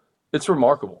now, it's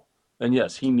remarkable. And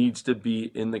yes, he needs to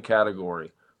be in the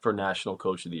category for National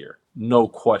Coach of the Year. No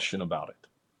question about it.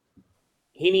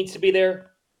 He needs to be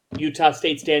there. Utah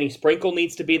State's Danny Sprinkle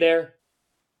needs to be there.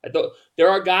 There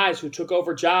are guys who took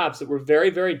over jobs that were very,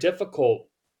 very difficult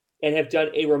and have done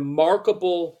a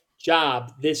remarkable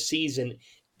job this season.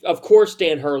 Of course,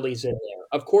 Dan Hurley's in there.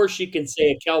 Of course, you can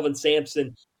say Kelvin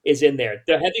Sampson is in there.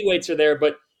 The heavyweights are there,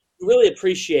 but you really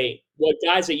appreciate what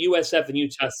guys at USF and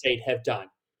Utah State have done.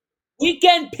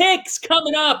 Weekend picks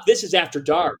coming up. This is After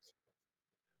Dark.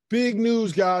 Big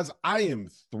news, guys. I am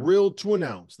thrilled to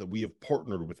announce that we have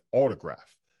partnered with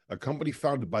Autograph, a company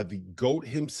founded by the GOAT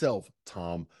himself,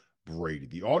 Tom Brady.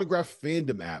 The Autograph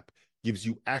Fandom app gives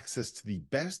you access to the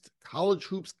best college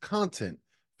hoops content,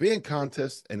 fan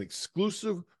contests, and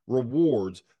exclusive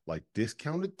rewards like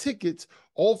discounted tickets,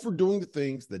 all for doing the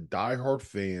things that diehard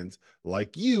fans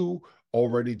like you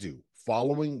already do,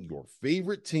 following your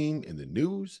favorite team in the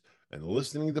news and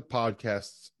listening to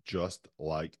podcasts just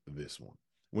like this one.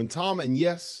 When Tom, and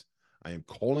yes, I am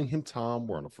calling him Tom,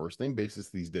 we're on a first-name basis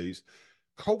these days,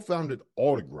 co-founded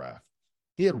Autograph,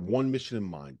 he had one mission in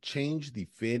mind: change the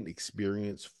fan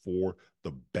experience for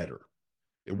the better.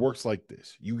 It works like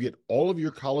this. You get all of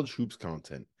your college hoops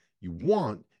content you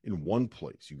want in one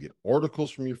place. You get articles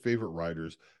from your favorite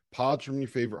writers, pods from your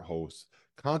favorite hosts,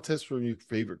 contests from your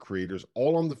favorite creators,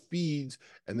 all on the feeds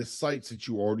and the sites that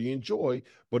you already enjoy.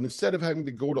 But instead of having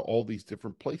to go to all these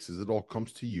different places, it all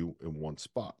comes to you in one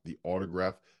spot, the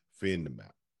Autograph Fandom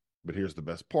app. But here's the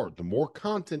best part. The more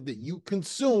content that you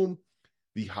consume,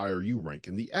 the higher you rank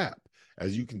in the app.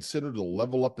 As you consider the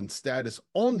level up in status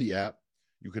on the app,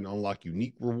 you can unlock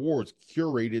unique rewards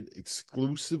curated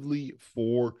exclusively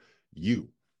for you.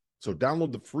 So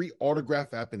download the free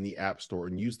Autograph app in the App Store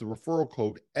and use the referral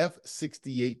code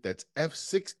F68, that's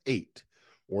F68,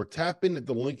 or tap in at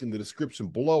the link in the description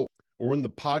below, or in the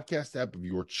podcast app of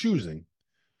your choosing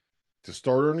to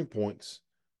start earning points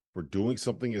for doing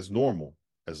something as normal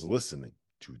as listening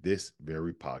to this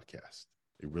very podcast.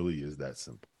 It really is that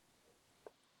simple.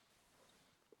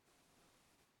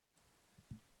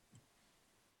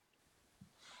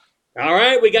 All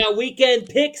right, we got weekend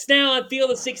picks now on Field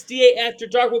of 68 After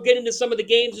Dark. We'll get into some of the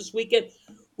games this weekend.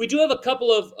 We do have a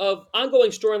couple of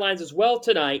ongoing storylines as well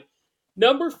tonight.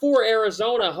 Number 4,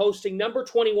 Arizona hosting number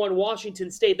 21,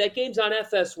 Washington State. That game's on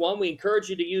FS1. We encourage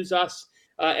you to use us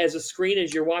as a screen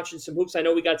as you're watching some hoops. I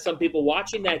know we got some people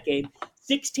watching that game.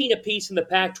 16 apiece in the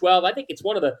Pac-12. I think it's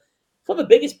one of the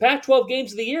biggest Pac-12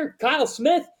 games of the year. Kyle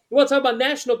Smith, you want to talk about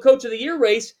National Coach of the Year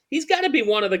race? He's got to be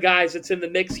one of the guys that's in the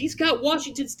mix. He's got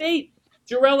Washington State,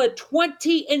 Jarrell, at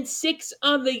 20-6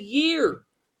 on the year.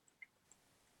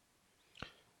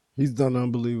 He's done an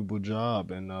unbelievable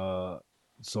job, and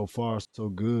so far so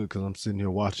good because I'm sitting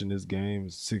here watching this game,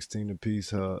 16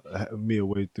 apiece,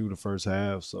 midway through the first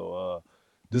half. So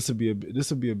this would be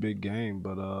a big game,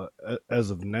 but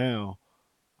as of now,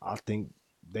 I think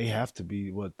they have to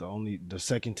be the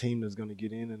second team that's going to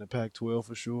get in the Pac-12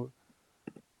 for sure.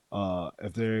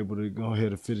 If they're able to go ahead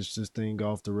and finish this thing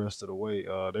off the rest of the way,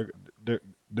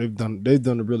 they've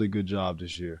done a really good job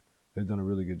this year. They've done a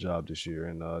really good job this year,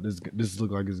 and this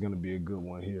looks like it's going to be a good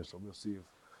one here. So we'll see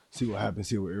what happens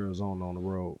here with Arizona on the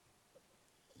road.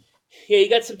 Yeah, you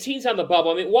got some teams on the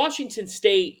bubble. I mean, Washington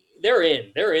State, they're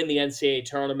in the NCAA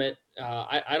tournament.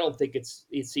 I don't think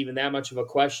it's even that much of a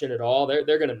question at all. They're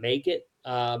going to make it.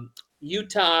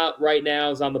 Utah right now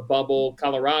is on the bubble.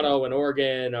 Colorado and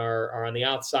Oregon are on the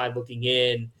outside looking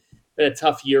in. Been a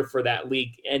tough year for that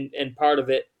league, and part of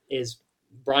it is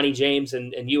Bronny James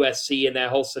and USC and that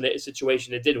whole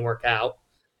situation. It didn't work out,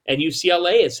 and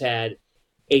UCLA has had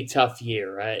a tough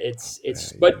year.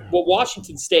 But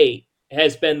Washington State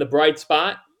has been the bright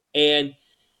spot, and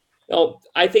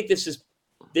I think this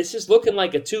is looking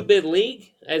like a 2-bid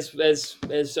league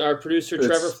as our producer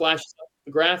Trevor flashes up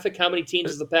the graphic. How many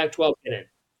teams is the Pac-12 in?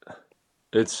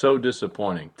 It's so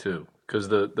disappointing too because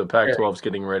the Pac-12 is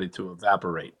getting ready to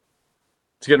evaporate.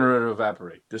 It's getting ready to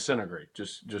evaporate, disintegrate,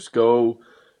 just go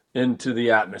into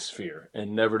the atmosphere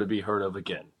and never to be heard of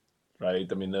again, right?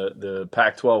 I mean, the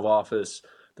Pac-12 office,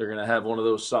 they're going to have one of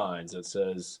those signs that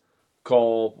says,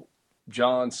 call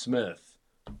John Smith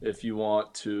if you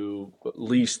want to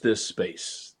lease this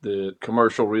space, the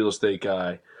commercial real estate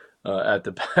guy at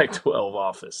the Pac-12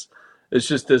 office. It's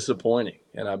just disappointing,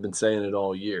 and I've been saying it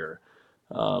all year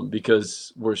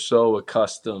because we're so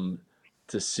accustomed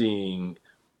to seeing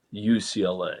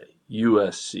UCLA,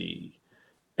 USC,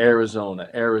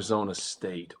 Arizona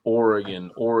State,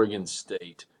 Oregon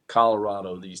State,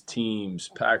 Colorado, these teams,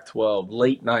 Pac-12,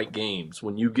 late night games.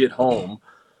 When you get home,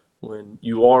 when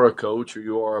you are a coach or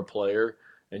you are a player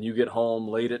and you get home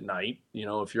late at night,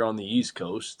 if you're on the East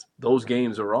Coast, those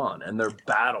games are on and they're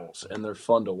battles and they're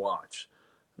fun to watch.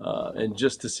 And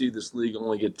just to see this league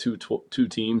only get two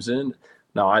teams in,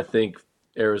 now I think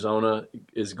Arizona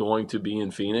is going to be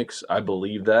in Phoenix. I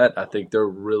believe that. I think they're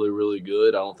really, really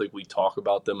good. I don't think we talk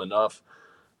about them enough.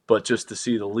 But just to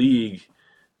see the league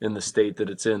in the state that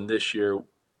it's in this year,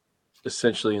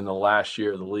 essentially in the last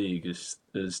year of the league,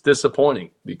 is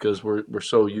disappointing because we're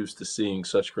so used to seeing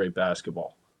such great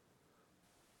basketball.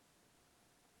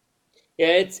 Yeah,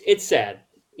 it's sad.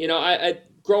 I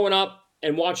growing up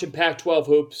and watching Pac-12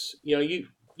 hoops,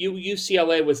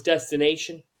 UCLA was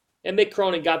destination. And Mick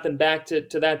Cronin got them back to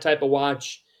that type of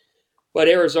watch. But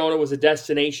Arizona was a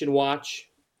destination watch.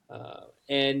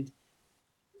 And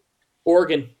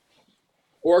Oregon,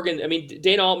 I mean,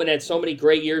 Dana Altman had so many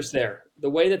great years there. The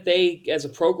way that they, as a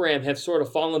program, have sort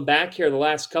of fallen back here the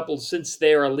last couple since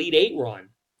their Elite Eight run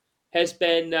has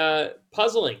been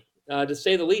puzzling, to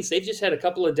say the least. They've just had a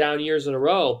couple of down years in a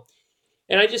row.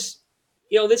 And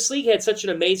this league had such an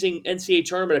amazing NCAA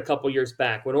tournament a couple years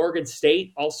back when Oregon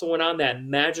State also went on that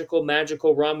magical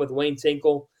run with Wayne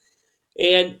Tinkle.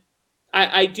 And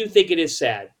I do think it is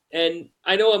sad. And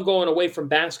I know I'm going away from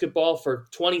basketball for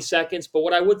 20 seconds, but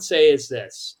what I would say is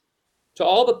this. To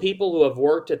all the people who have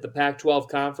worked at the Pac-12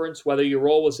 conference, whether your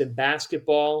role was in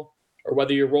basketball or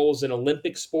whether your role was in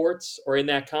Olympic sports or in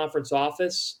that conference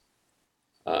office,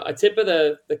 a tip of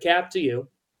the cap to you.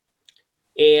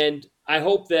 And I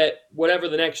hope that whatever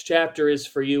the next chapter is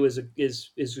for you is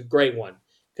a great one,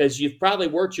 because you've probably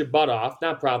worked your butt off,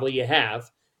 not probably, you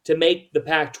have, to make the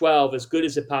Pac-12 as good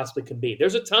as it possibly can be.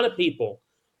 There's a ton of people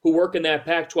who work in that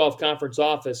Pac-12 conference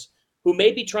office who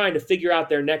may be trying to figure out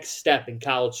their next step in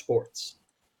college sports.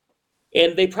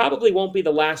 And they probably won't be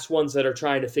the last ones that are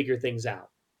trying to figure things out.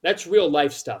 That's real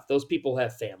life stuff. Those people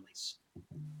have families.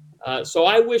 So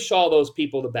I wish all those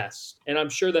people the best, and I'm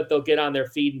sure that they'll get on their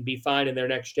feet and be fine in their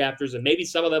next chapters, and maybe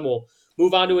some of them will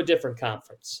move on to a different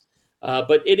conference.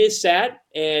 But it is sad,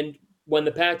 and when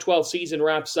the Pac-12 season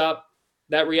wraps up,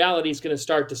 that reality is going to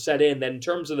start to set in. That in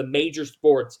terms of the major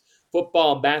sports,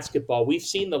 football and basketball, we've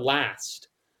seen the last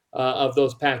of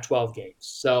those Pac-12 games.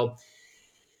 So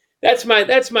that's my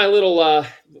little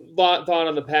thought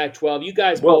on the Pac-12. You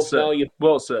guys Well both said. know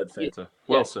Well said, Fanta.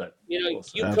 Well said. You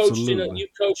said. you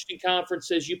coached in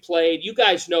conferences, you played. You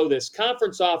guys know this.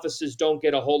 Conference offices don't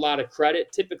get a whole lot of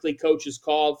credit. Typically, coaches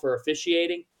called for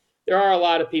officiating. There are a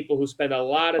lot of people who spend a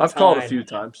lot of time. I've called a few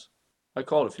times. I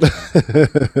called a few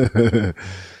times.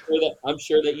 I'm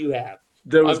sure that you have.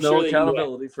 There was no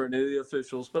accountability for any of the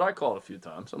officials, but I called a few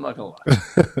times. I'm not going to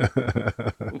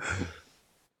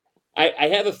lie. I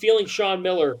have a feeling Sean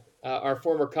Miller, our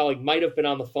former colleague, might have been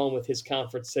on the phone with his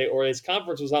conference today, or his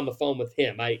conference was on the phone with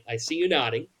him. I see you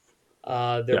nodding.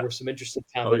 There were some interesting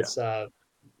comments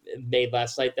made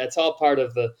last night. That's all part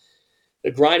of the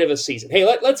grind of a season. Hey,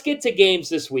 let's get to games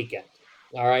this weekend.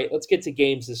 All right, let's get to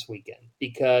games this weekend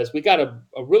because we got a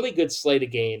really good slate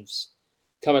of games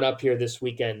coming up here this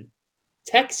weekend.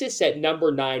 Texas at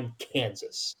number 9,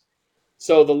 Kansas.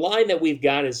 So the line that we've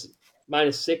got is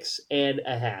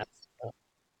 -6.5.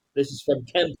 This is from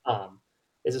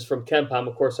KenPom.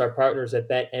 Of course, our partners at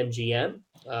BetMGM.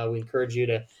 We encourage you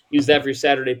to use that for your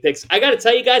Saturday picks. I got to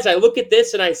tell you guys, I look at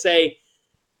this and I say,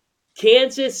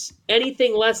 Kansas,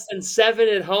 anything less than 7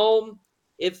 at home,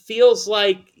 it feels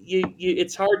like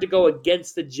it's hard to go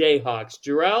against the Jayhawks.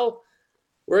 Jarrell,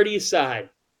 where do you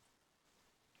side?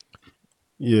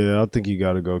 Yeah, I think you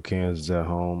got to go Kansas at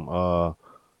home.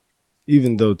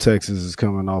 Even though Texas is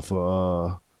coming off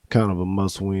kind of a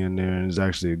must-win there, and it's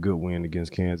actually a good win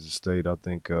against Kansas State. I'll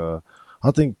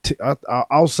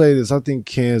say this: I think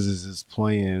Kansas is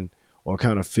playing or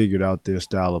kind of figured out their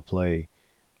style of play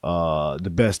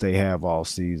the best they have all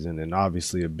season, and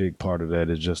obviously a big part of that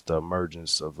is just the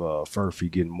emergence of Furphy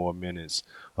getting more minutes.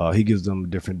 He gives them a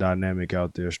different dynamic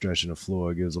out there, stretching the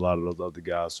floor. It gives a lot of those other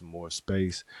guys some more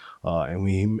space, and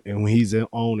when he's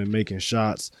on and making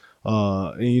shots,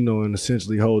 and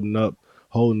essentially holding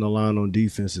the line on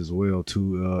defense as well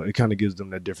too. It kind of gives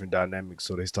them that different dynamic,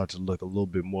 so they start to look a little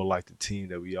bit more like the team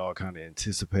that we all kind of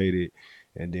anticipated,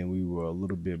 and then we were a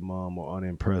little bit mum or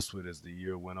unimpressed with as the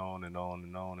year went on and on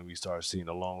and on, and we started seeing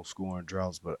the long scoring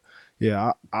droughts. But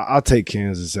yeah, I'll take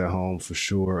Kansas at home for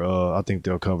sure. I think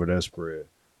they'll cover that spread.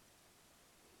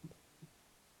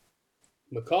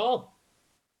 McCall?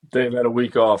 They've had a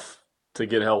week off to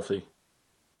get healthy.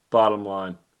 Bottom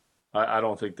line. I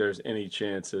don't think there's any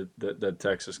chance that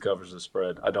Texas covers the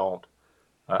spread. I don't.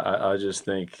 I just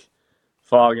think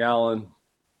Fog Allen,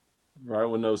 right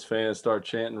when those fans start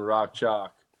chanting "Rock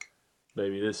Chalk,"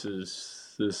 baby, this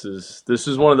is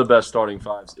one of the best starting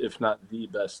fives, if not the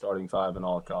best starting five in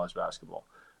all of college basketball.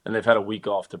 And they've had a week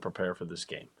off to prepare for this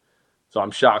game, so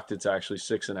I'm shocked it's actually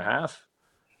 6.5.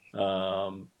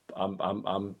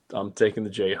 I'm taking the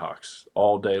Jayhawks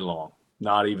all day long,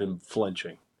 not even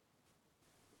flinching.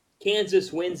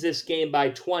 Kansas wins this game by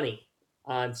 20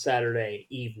 on Saturday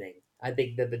evening. I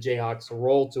think that the Jayhawks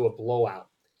roll to a blowout.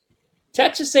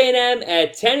 Texas A&M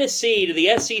at Tennessee. To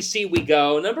the SEC we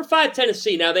go. Number 5,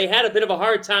 Tennessee. Now, they had a bit of a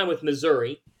hard time with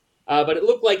Missouri, but it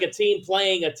looked like a team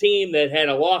playing a team that had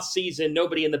a lost season,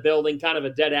 nobody in the building, kind of a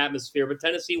dead atmosphere, but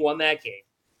Tennessee won that game.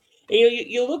 And,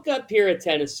 you look up here at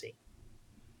Tennessee,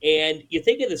 and you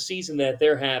think of the season that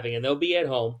they're having, and they'll be at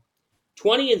home,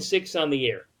 20-6 on the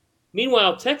year.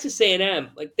 Meanwhile, Texas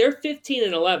A&M, they're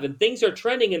 15-11. Things are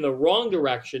trending in the wrong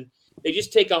direction. They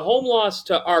just take a home loss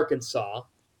to Arkansas.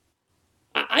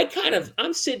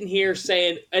 I'm sitting here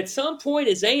saying, at some point,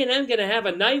 is A&M going to have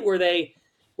a night where they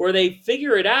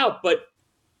figure it out? But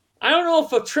I don't know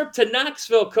if a trip to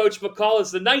Knoxville, Coach McCall,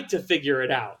 is the night to figure it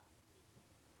out.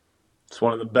 It's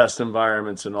one of the best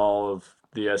environments in all of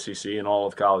the SEC and all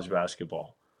of college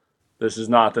basketball. This is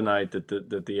not the night that the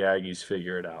Aggies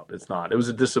figure it out. It's not. It was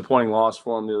a disappointing loss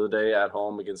for them the other day at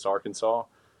home against Arkansas,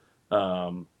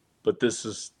 but this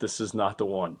is not the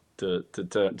one to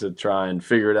try and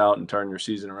figure it out and turn your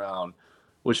season around.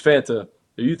 Which, Fanta,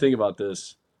 if you think about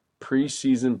this,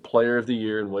 preseason Player of the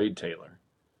Year in Wade Taylor,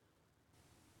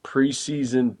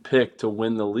 preseason pick to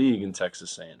win the league in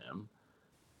Texas A&M,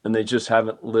 and they just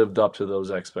haven't lived up to those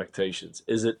expectations.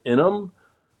 Is it in them?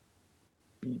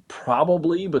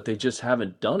 Probably, but they just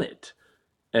haven't done it.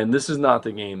 And this is not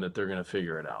the game that they're going to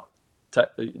figure it out.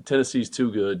 Tennessee's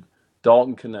too good.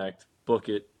 Dalton Connect, book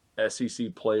it,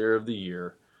 SEC Player of the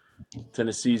Year.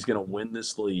 Tennessee's going to win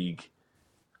this league.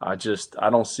 I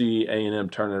don't see A&M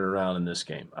turning it around in this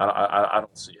game. I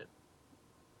don't see it.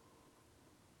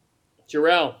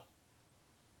 Jarrell.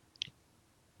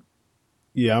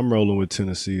 Yeah, I'm rolling with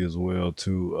Tennessee as well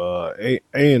too.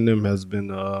 A&M has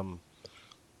been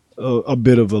a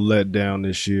bit of a letdown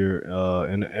this year,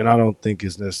 and I don't think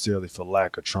it's necessarily for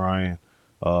lack of trying.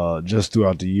 Just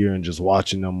throughout the year and just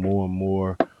watching them more and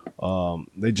more,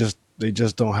 they just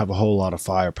don't have a whole lot of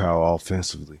firepower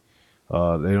offensively.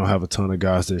 They don't have a ton of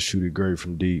guys that shoot it great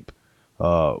from deep,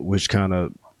 which kind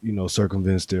of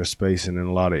circumvents their spacing in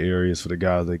a lot of areas for the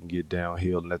guys that can get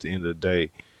downhill. And at the end of the day,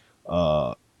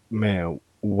 man,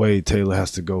 Wade Taylor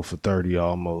has to go for 30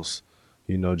 almost,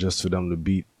 just for them to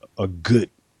beat a good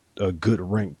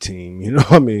ranked team. You know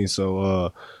what I mean?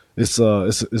 So it's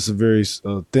a very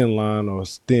thin line or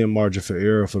thin margin for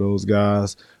error for those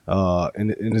guys,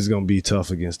 and it's going to be tough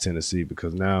against Tennessee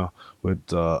because now with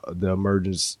the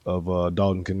emergence of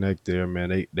Dalton Connect there,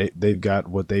 man, they've got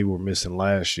what they were missing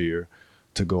last year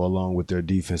to go along with their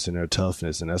defense and their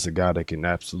toughness, and that's a guy that can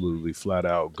absolutely flat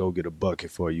out go get a bucket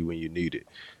for you when you need it.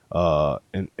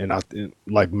 And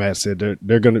like Matt said,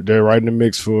 they're right in the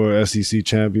mix for SEC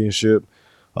championship.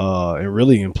 And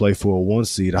really in play for a 1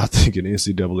 seed, I think, in the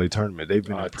NCAA tournament. They've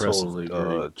been impressive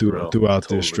throughout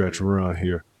their stretch run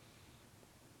here.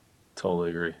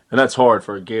 Totally agree. And that's hard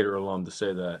for a Gator alum to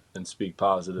say that and speak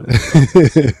positive.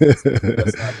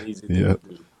 That's not an easy thing to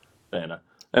do.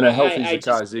 And a healthy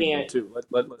Zakai Ziegler, too.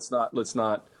 Let's not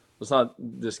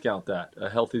discount that. A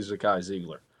healthy Zakai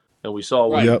Ziegler. And we saw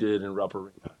what he did in Rupp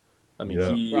Arena. I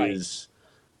mean, he is,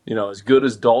 as good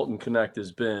as Dalton Connect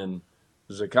has been,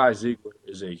 Zakai Ziegler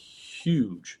is a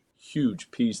huge, huge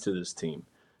piece to this team.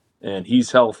 And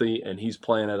he's healthy, and he's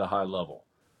playing at a high level.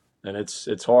 And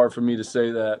it's hard for me to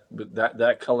say that, but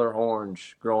that color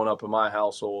orange growing up in my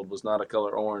household was not a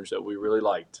color orange that we really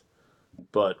liked.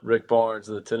 But Rick Barnes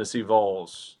and the Tennessee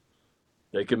Vols,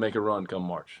 they could make a run come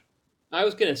March. I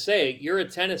was going to say, you're a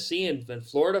Tennessee and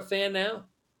Florida fan now?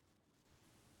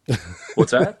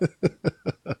 What's that?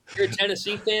 You're a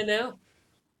Tennessee fan now?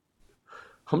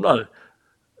 I'm not.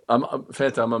 I'm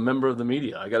a member of the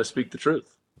media. I got to speak the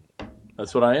truth.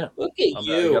 That's what I am. Look at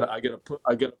you. I got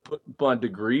to put my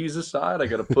degrees aside. I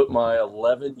got to put my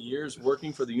 11 years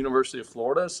working for the University of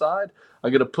Florida aside. I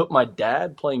got to put my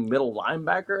dad playing middle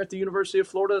linebacker at the University of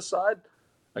Florida aside.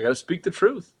 I got to speak the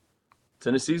truth.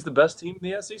 Tennessee's the best team in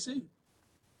the SEC.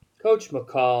 Coach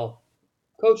McCall,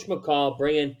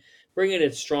 bringing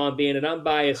it strong, being an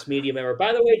unbiased media member.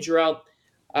 By the way, Jarrell,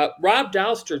 Rob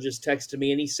Douster just texted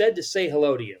me, and he said to say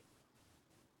hello to you.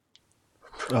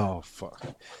 Oh fuck!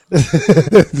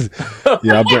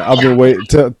 Yeah, I've been waiting.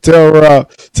 Tell Rob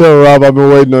I've been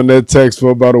waiting on that text for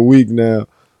about a week now.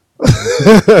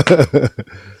 I've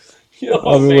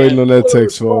been waiting on that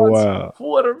text for a while.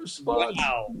 What a response!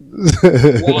 Wow!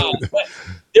 But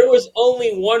there was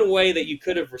only one way that you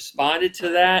could have responded to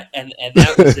that, and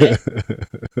that was it.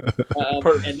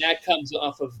 And that comes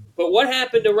off of. But what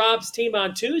happened to Rob's team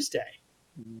on Tuesday?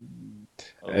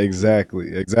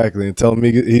 Exactly. And tell him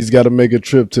he's got to make a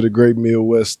trip to the Great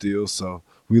Midwest still. So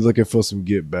we looking for some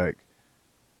get back.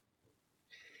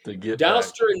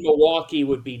 Douster in Milwaukee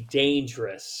would be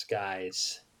dangerous,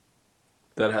 guys.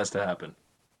 That has to happen.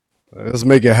 Let's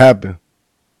make it happen.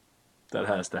 That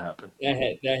has to happen.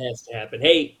 That has to happen.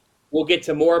 Hey, we'll get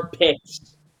to more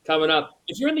picks coming up.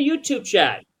 If you're in the YouTube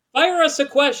chat, fire us a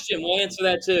question. We'll answer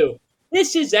that too.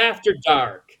 This is After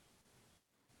Dark.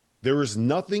 There is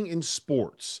nothing in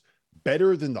sports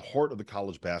better than the heart of the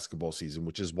college basketball season,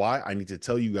 which is why I need to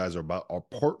tell you guys about our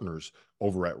partners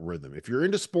over at Rhythm. If you're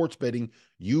into sports betting,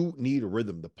 you need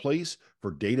Rhythm, the place for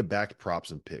data-backed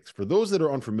props and picks. For those that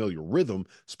are unfamiliar, Rhythm,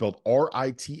 spelled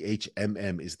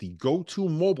RITHMM, is the go-to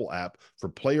mobile app for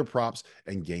player props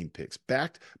and game picks.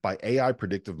 Backed by AI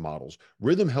predictive models,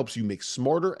 Rhythm helps you make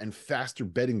smarter and faster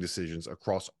betting decisions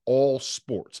across all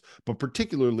sports, but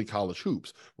particularly college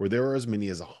hoops, where there are as many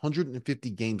as 150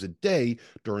 games a day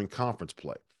during conference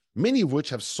play, many of which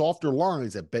have softer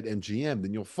lines at BetMGM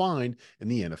than you'll find in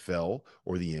the NFL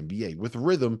or the NBA. With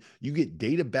Rhythm, you get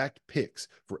data-backed picks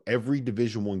for every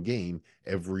Division I game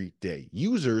every day.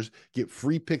 Users get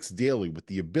free picks daily with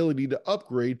the ability to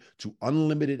upgrade to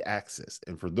unlimited access.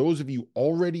 And for those of you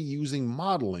already using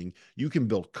modeling, you can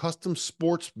build custom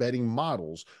sports betting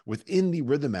models within the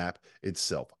Rhythm app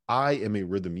itself. I am a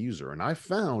Rhythm user, and I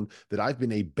found that I've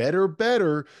been a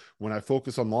better when I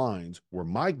focus on lines where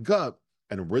my gut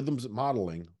and Rhythm's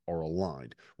modeling are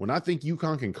aligned. When I think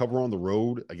UConn can cover on the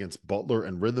road against Butler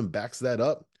and Rhythm backs that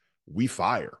up, we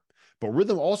fire. But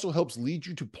Rhythm also helps lead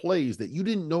you to plays that you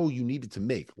didn't know you needed to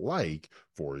make. Like,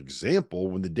 for example,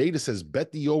 when the data says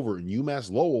bet the over in UMass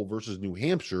Lowell versus New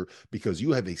Hampshire because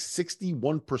you have a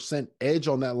 61% edge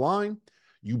on that line,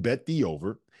 you bet the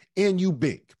over and you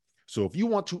bink. So if you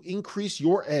want to increase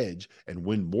your edge and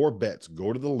win more bets,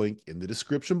 go to the link in the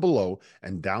description below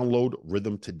and download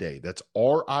Rhythm today. That's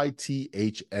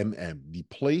RITHMM, the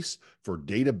place for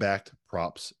data-backed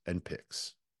props and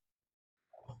picks.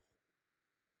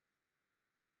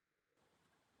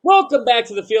 Welcome back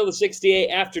to the Field of 68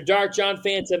 After Dark. John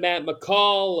Fanta, Matt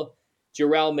McCall,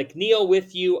 Jarrell McNeil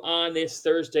with you on this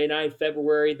Thursday night,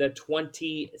 February the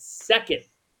 22nd.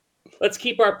 Let's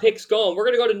keep our picks going. We're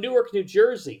going to go to Newark, New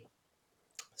Jersey.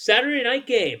 Saturday night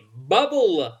game,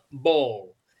 Bubble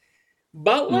Bowl.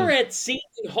 Butler at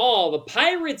Seton Hall. The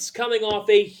Pirates coming off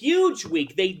a huge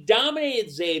week. They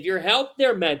dominated Xavier, helped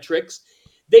their metrics.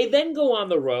 They then go on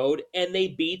the road and they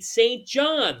beat St.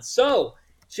 John's. So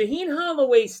Shaheen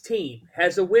Holloway's team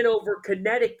has a win over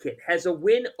Connecticut, has a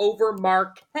win over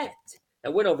Marquette.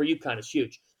 That win over UConn is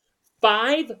huge.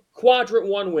 5 quadrant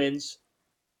 1 wins.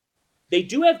 They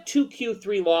do have 2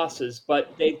 Q3 losses,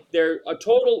 but they're a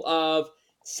total of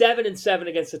 7-7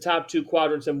 against the top 2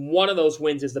 quadrants, and one of those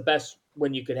wins is the best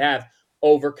win you could have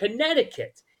over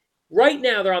Connecticut. Right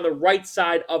now, they're on the right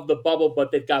side of the bubble,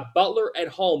 but they've got Butler at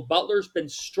home. Butler's been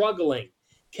struggling.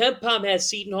 KenPom has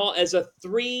Seton Hall as a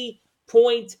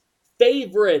 3-point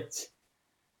favorite.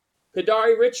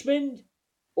 Kadari Richmond,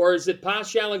 or is it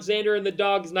Pasha Alexander and the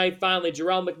Dogs night finally?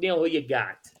 Jarrell McNeil, who you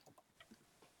got?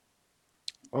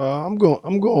 I'm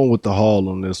going with the Hall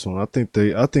on this one. I think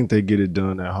they get it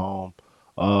done at home.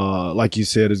 Like you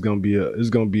said, it's gonna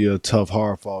be a tough,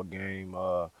 hard fought game.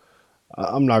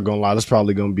 I'm not gonna lie, it's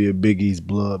probably gonna be a Big East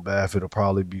bloodbath. It'll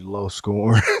probably be low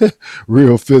scoring,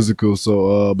 real physical.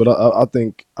 So, but I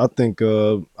think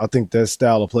that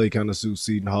style of play kind of suits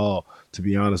Seton Hall. To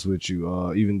be honest with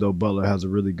you, even though Butler has a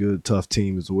really good, tough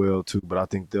team as well too, but I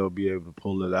think they'll be able to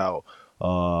pull it out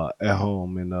at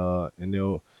home, and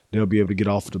they'll be able to get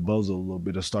off the buzzer a little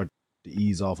bit and start to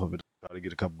ease off of it, try to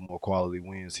get a couple more quality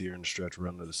wins here in the stretch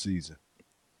run of the season.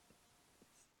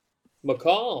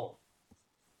 McCall.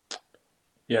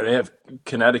 Yeah, they have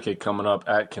Connecticut coming up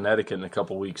at Connecticut in a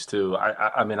couple weeks too.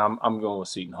 I mean, I'm going with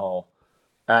Seton Hall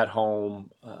at home.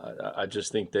 I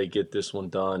just think they get this one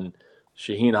done.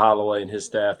 Shaheen Holloway and his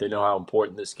staff, they know how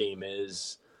important this game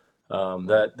is.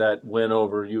 That win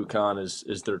over UConn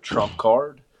is their trump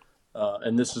card.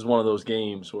 And this is one of those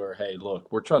games where, hey,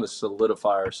 look, we're trying to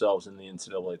solidify ourselves in the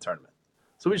NCAA tournament.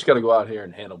 So we just got to go out here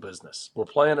and handle business. We're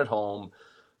playing at home.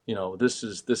 You know, this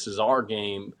is our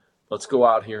game. Let's go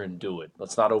out here and do it.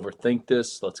 Let's not overthink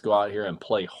this. Let's go out here and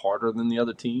play harder than the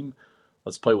other team.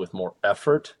 Let's play with more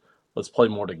effort. Let's play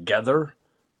more together.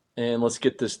 And let's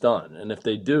get this done. And if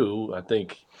they do, I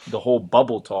think the whole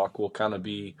bubble talk will kind of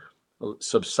be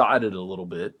subsided a little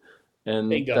bit.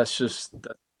 And that's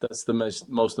the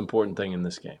most important thing in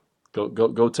this game.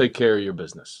 Go take care of your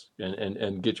business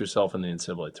and get yourself in the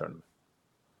NCAA tournament.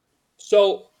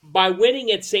 So by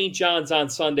winning at St. John's on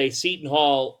Sunday, Seton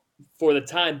Hall, for the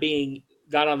time being,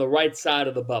 got on the right side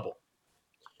of the bubble.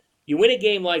 You win a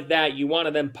game like that, you want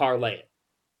to then parlay it.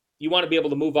 You want to be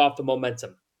able to move off the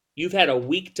momentum. You've had a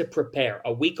week to prepare,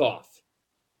 a week off.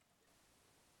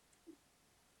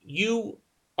 You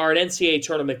are an NCAA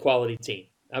tournament quality team.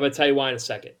 I'm going to tell you why in a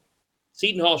second.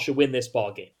 Seton Hall should win this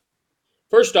ball game.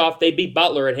 First off, they beat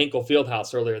Butler at Hinkle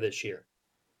Fieldhouse earlier this year.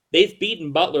 They've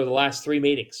beaten Butler the last 3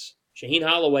 meetings. Shaheen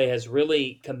Holloway has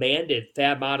really commanded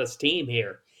Thad Matta's team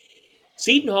here.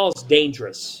 Seton Hall's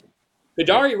dangerous.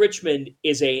 Kadari Richmond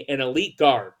is an elite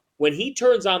guard. When he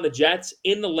turns on the Jets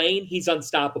in the lane, he's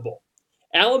unstoppable.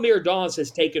 Alamir Dawes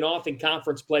has taken off in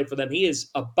conference play for them. He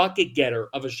is a bucket getter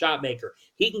of a shot maker.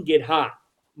 He can get hot,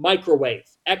 microwave,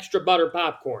 extra butter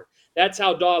popcorn. That's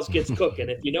how Dawes gets cooking,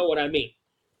 if you know what I mean.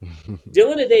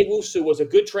 Dylan Adewusu was a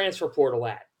good transfer portal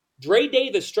ad. Dre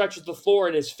Davis stretches the floor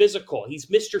and is physical. He's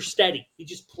Mr. Steady. He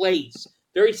just plays.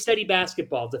 Very steady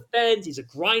basketball. Defends. He's a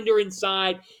grinder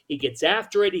inside. He gets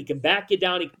after it. He can back you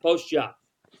down. He can post you up.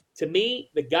 To me,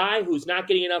 the guy who's not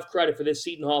getting enough credit for this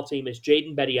Seton Hall team is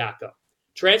Jaden Bediako.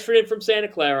 Transferred in from Santa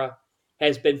Clara.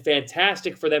 Has been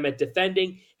fantastic for them at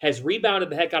defending. Has rebounded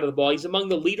the heck out of the ball. He's among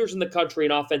the leaders in the country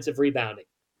in offensive rebounding.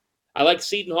 I like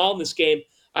Seton Hall in this game.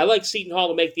 I like Seton Hall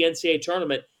to make the NCAA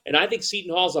tournament. And I think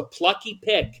Seton Hall's a plucky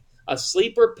pick. A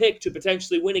sleeper pick to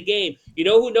potentially win a game. You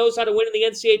know who knows how to win in the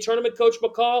NCAA tournament, Coach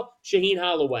McCall? Shaheen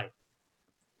Holloway.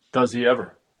 Does he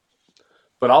ever?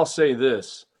 But I'll say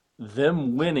this.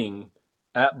 Them winning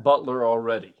at Butler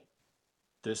already,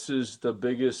 this is the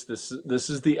biggest, this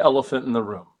is the elephant in the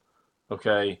room,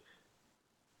 okay?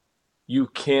 You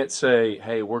can't say,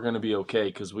 hey, we're going to be okay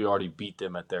because we already beat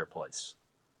them at their place.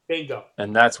 Bingo.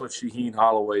 And that's what Shaheen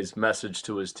Holloway's message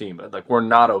to his team. Like, we're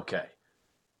not okay.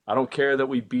 I don't care that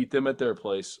we beat them at their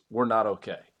place. We're not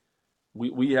okay.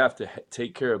 We have to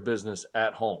take care of business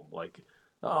at home. Like,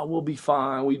 oh, we'll be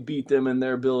fine. We beat them in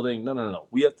their building. No.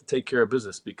 We have to take care of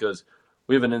business because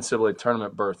we have an NCAA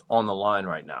tournament berth on the line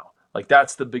right now. Like,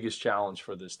 that's the biggest challenge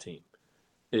for this team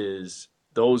is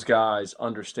those guys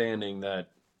understanding that,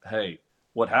 hey,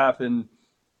 what happened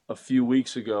a few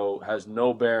weeks ago has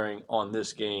no bearing on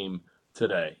this game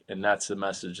today. And that's the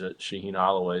message that Shaheen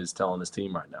Holloway is telling his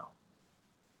team right now.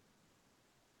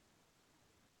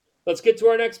 Let's get to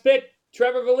our next pick.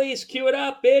 Trevor Valise, cue it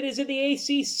up. It is in the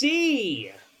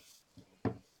ACC.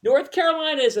 North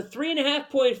Carolina is a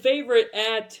 3.5-point favorite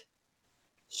at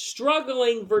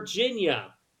struggling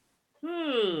Virginia.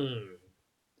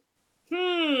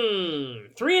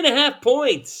 3.5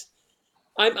 points.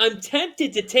 I'm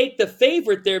tempted to take the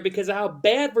favorite there because of how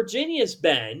bad Virginia's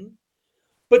been.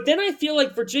 But then I feel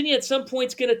like Virginia at some point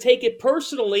is going to take it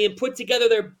personally and put together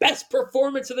their best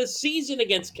performance of the season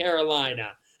against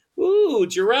Carolina. Ooh,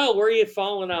 Jarrell, where are you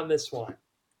falling on this one?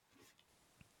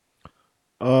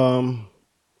 I'm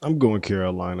going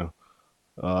Carolina.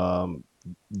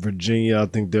 Virginia, I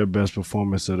think their best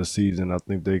performance of the season. I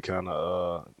think they kind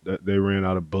of they ran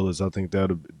out of bullets. I think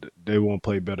they won't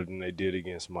play better than they did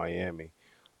against Miami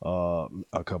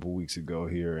a couple weeks ago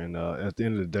here. And at the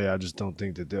end of the day, I just don't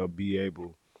think that they'll be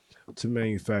able to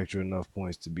manufacture enough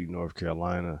points to beat North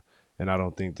Carolina. And I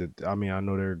don't think that. I mean, I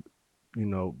know they're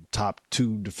top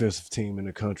 2 defensive team in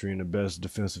the country and the best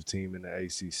defensive team in the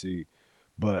ACC.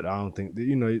 But I don't think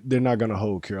they're not going to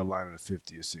hold Carolina to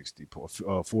 50 or 60,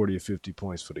 40 or 50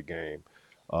 points for the game.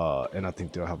 And I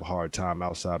think they'll have a hard time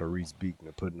outside of Reese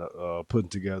Beekman putting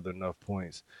together enough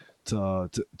points to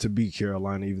beat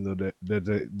Carolina, even though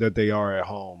that they are at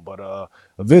home. But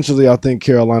eventually, I think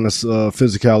Carolina's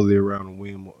physicality around the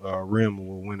rim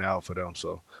will win out for them.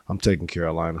 So I'm taking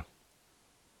Carolina.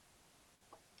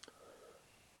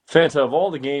 Fanta, of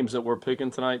all the games that we're picking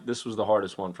tonight, this was the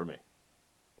hardest one for me.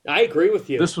 I agree with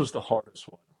you. This was the hardest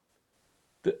one.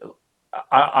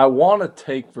 I want to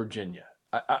take Virginia.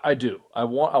 I do. I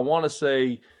want to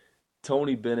say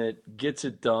Tony Bennett gets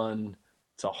it done.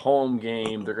 It's a home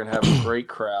game. They're going to have a great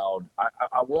crowd.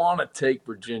 I want to take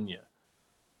Virginia.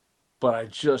 But I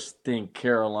just think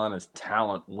Carolina's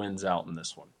talent wins out in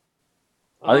this one.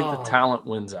 I think the talent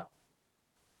wins out.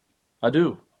 I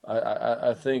do.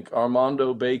 I think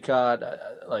Armando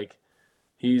Bacot,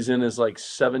 he's in his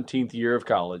 17th year of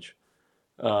college.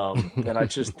 And I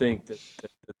just think that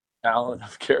the talent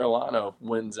of Carolina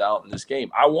wins out in this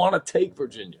game. I want to take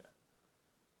Virginia,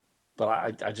 but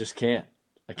I just can't.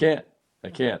 I can't.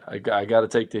 I got to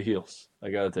take the Heels.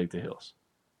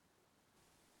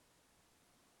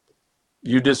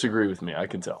 You disagree with me, I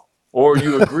can tell. Or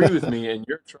you agree with me and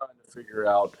you're trying to figure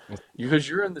out, because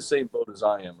you're in the same boat as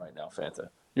I am right now, Fanta.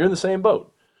 You're in the same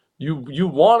boat. You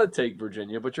want to take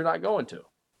Virginia, but you're not going to.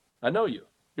 I know you.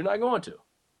 You're not going to.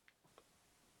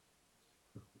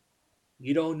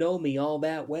 You don't know me all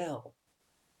that well.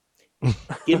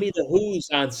 Give me the Who's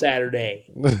on Saturday.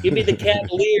 Give me the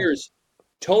Cavaliers.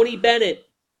 Tony Bennett.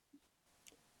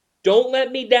 Don't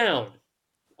let me down.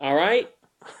 All right?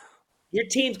 Your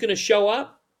team's going to show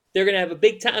up. They're going to have a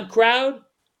big-time crowd.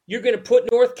 You're going to put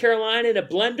North Carolina in a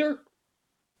blender.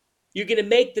 You're going to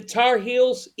make the Tar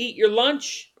Heels eat your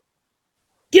lunch.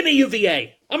 Give me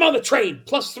UVA. I'm on the train.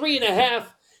 Plus 3.5.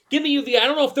 Give me UVA. I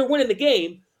don't know if they're winning the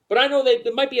game, but I know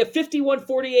there might be a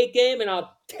 51-48 game, and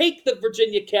I'll take the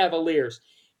Virginia Cavaliers.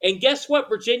 And guess what,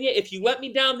 Virginia? If you let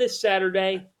me down this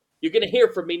Saturday, you're going to hear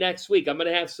from me next week. I'm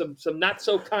going to have some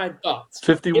not-so-kind thoughts.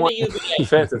 51,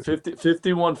 Fanta,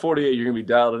 51-48, you're going to be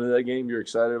dialed into that game? You're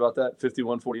excited about that?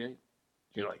 51-48?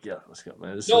 You're like, yeah, let's go,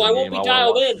 man. No, I won't be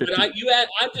dialed in, but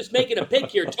I'm just making a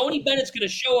pick here. Tony Bennett's going to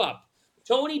show up.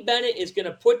 Tony Bennett is going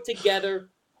to put together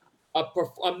a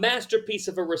masterpiece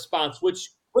of a response,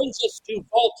 which brings us to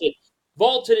Vaulted.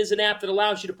 Vaulted is an app that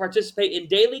allows you to participate in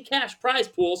daily cash prize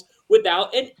pools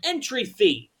without an entry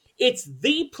fee. It's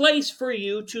the place for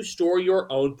you to store your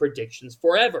own predictions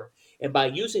forever. And by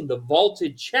using the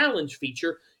Vaulted Challenge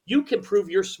feature, you can prove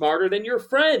you're smarter than your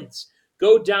friends.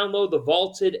 Go download the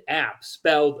Vaulted app,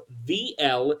 spelled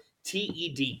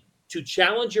VLTED, to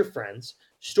challenge your friends,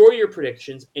 store your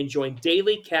predictions, and join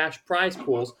daily cash prize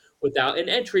pools without an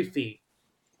entry fee.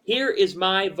 Here is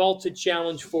my Vaulted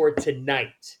challenge for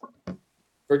tonight.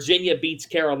 Virginia beats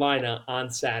Carolina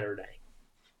on Saturday.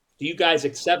 Do you guys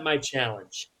accept my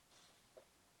challenge?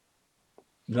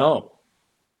 No.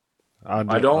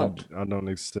 I don't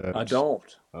accept. I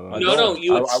don't. No,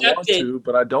 you accept I want it. to,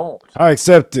 but I don't. I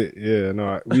acceeft it. Yeah,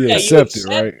 no, we accept it,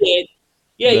 right?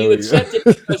 Yeah, you accept it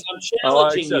because I'm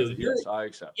challenging you. Yes, I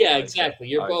accept. Yeah, exactly.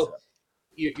 You're both.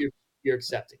 You're You're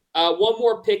accepting. One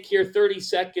more pick here, 30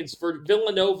 seconds for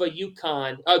Villanova,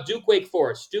 UConn. Duke, Wake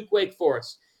Forest. Wake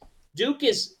Forest. Duke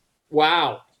is,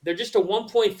 wow, they're just a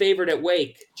 1-point favorite at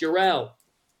Wake. Jarrell.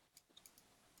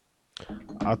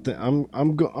 I think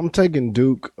I'm taking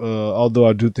Duke, although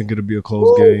I do think it'll be a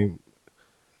close game.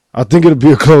 I think it'll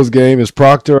be a close game. Is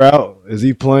Proctor out? Is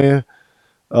he playing?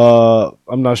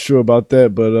 I'm not sure about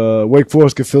that, but Wake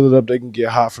Forest can fill it up. They can get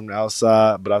hot from the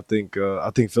outside, but I think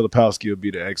Filipowski will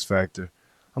be the X factor.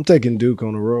 I'm taking Duke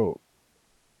on the road.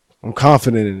 I'm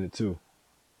confident in it too.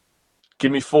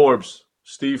 Give me Forbes,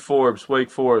 Steve Forbes,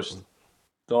 Wake Forest.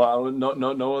 No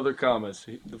other comments.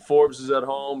 The Forbes is at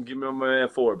home. Give me my man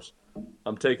Forbes.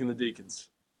 I'm taking the Deacons.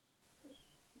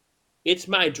 It's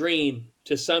my dream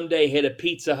to someday hit a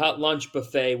Pizza Hut lunch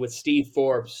buffet with Steve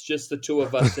Forbes, just the two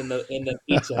of us in the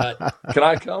Pizza Hut. Can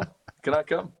I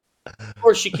come? Of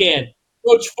course you can.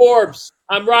 Coach Forbes,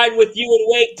 I'm riding with you and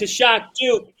Wake to shock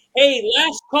Duke. Hey,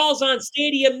 last calls on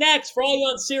Stadium next for all you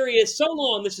on Sirius. So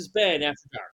long. This is Ben After Dark.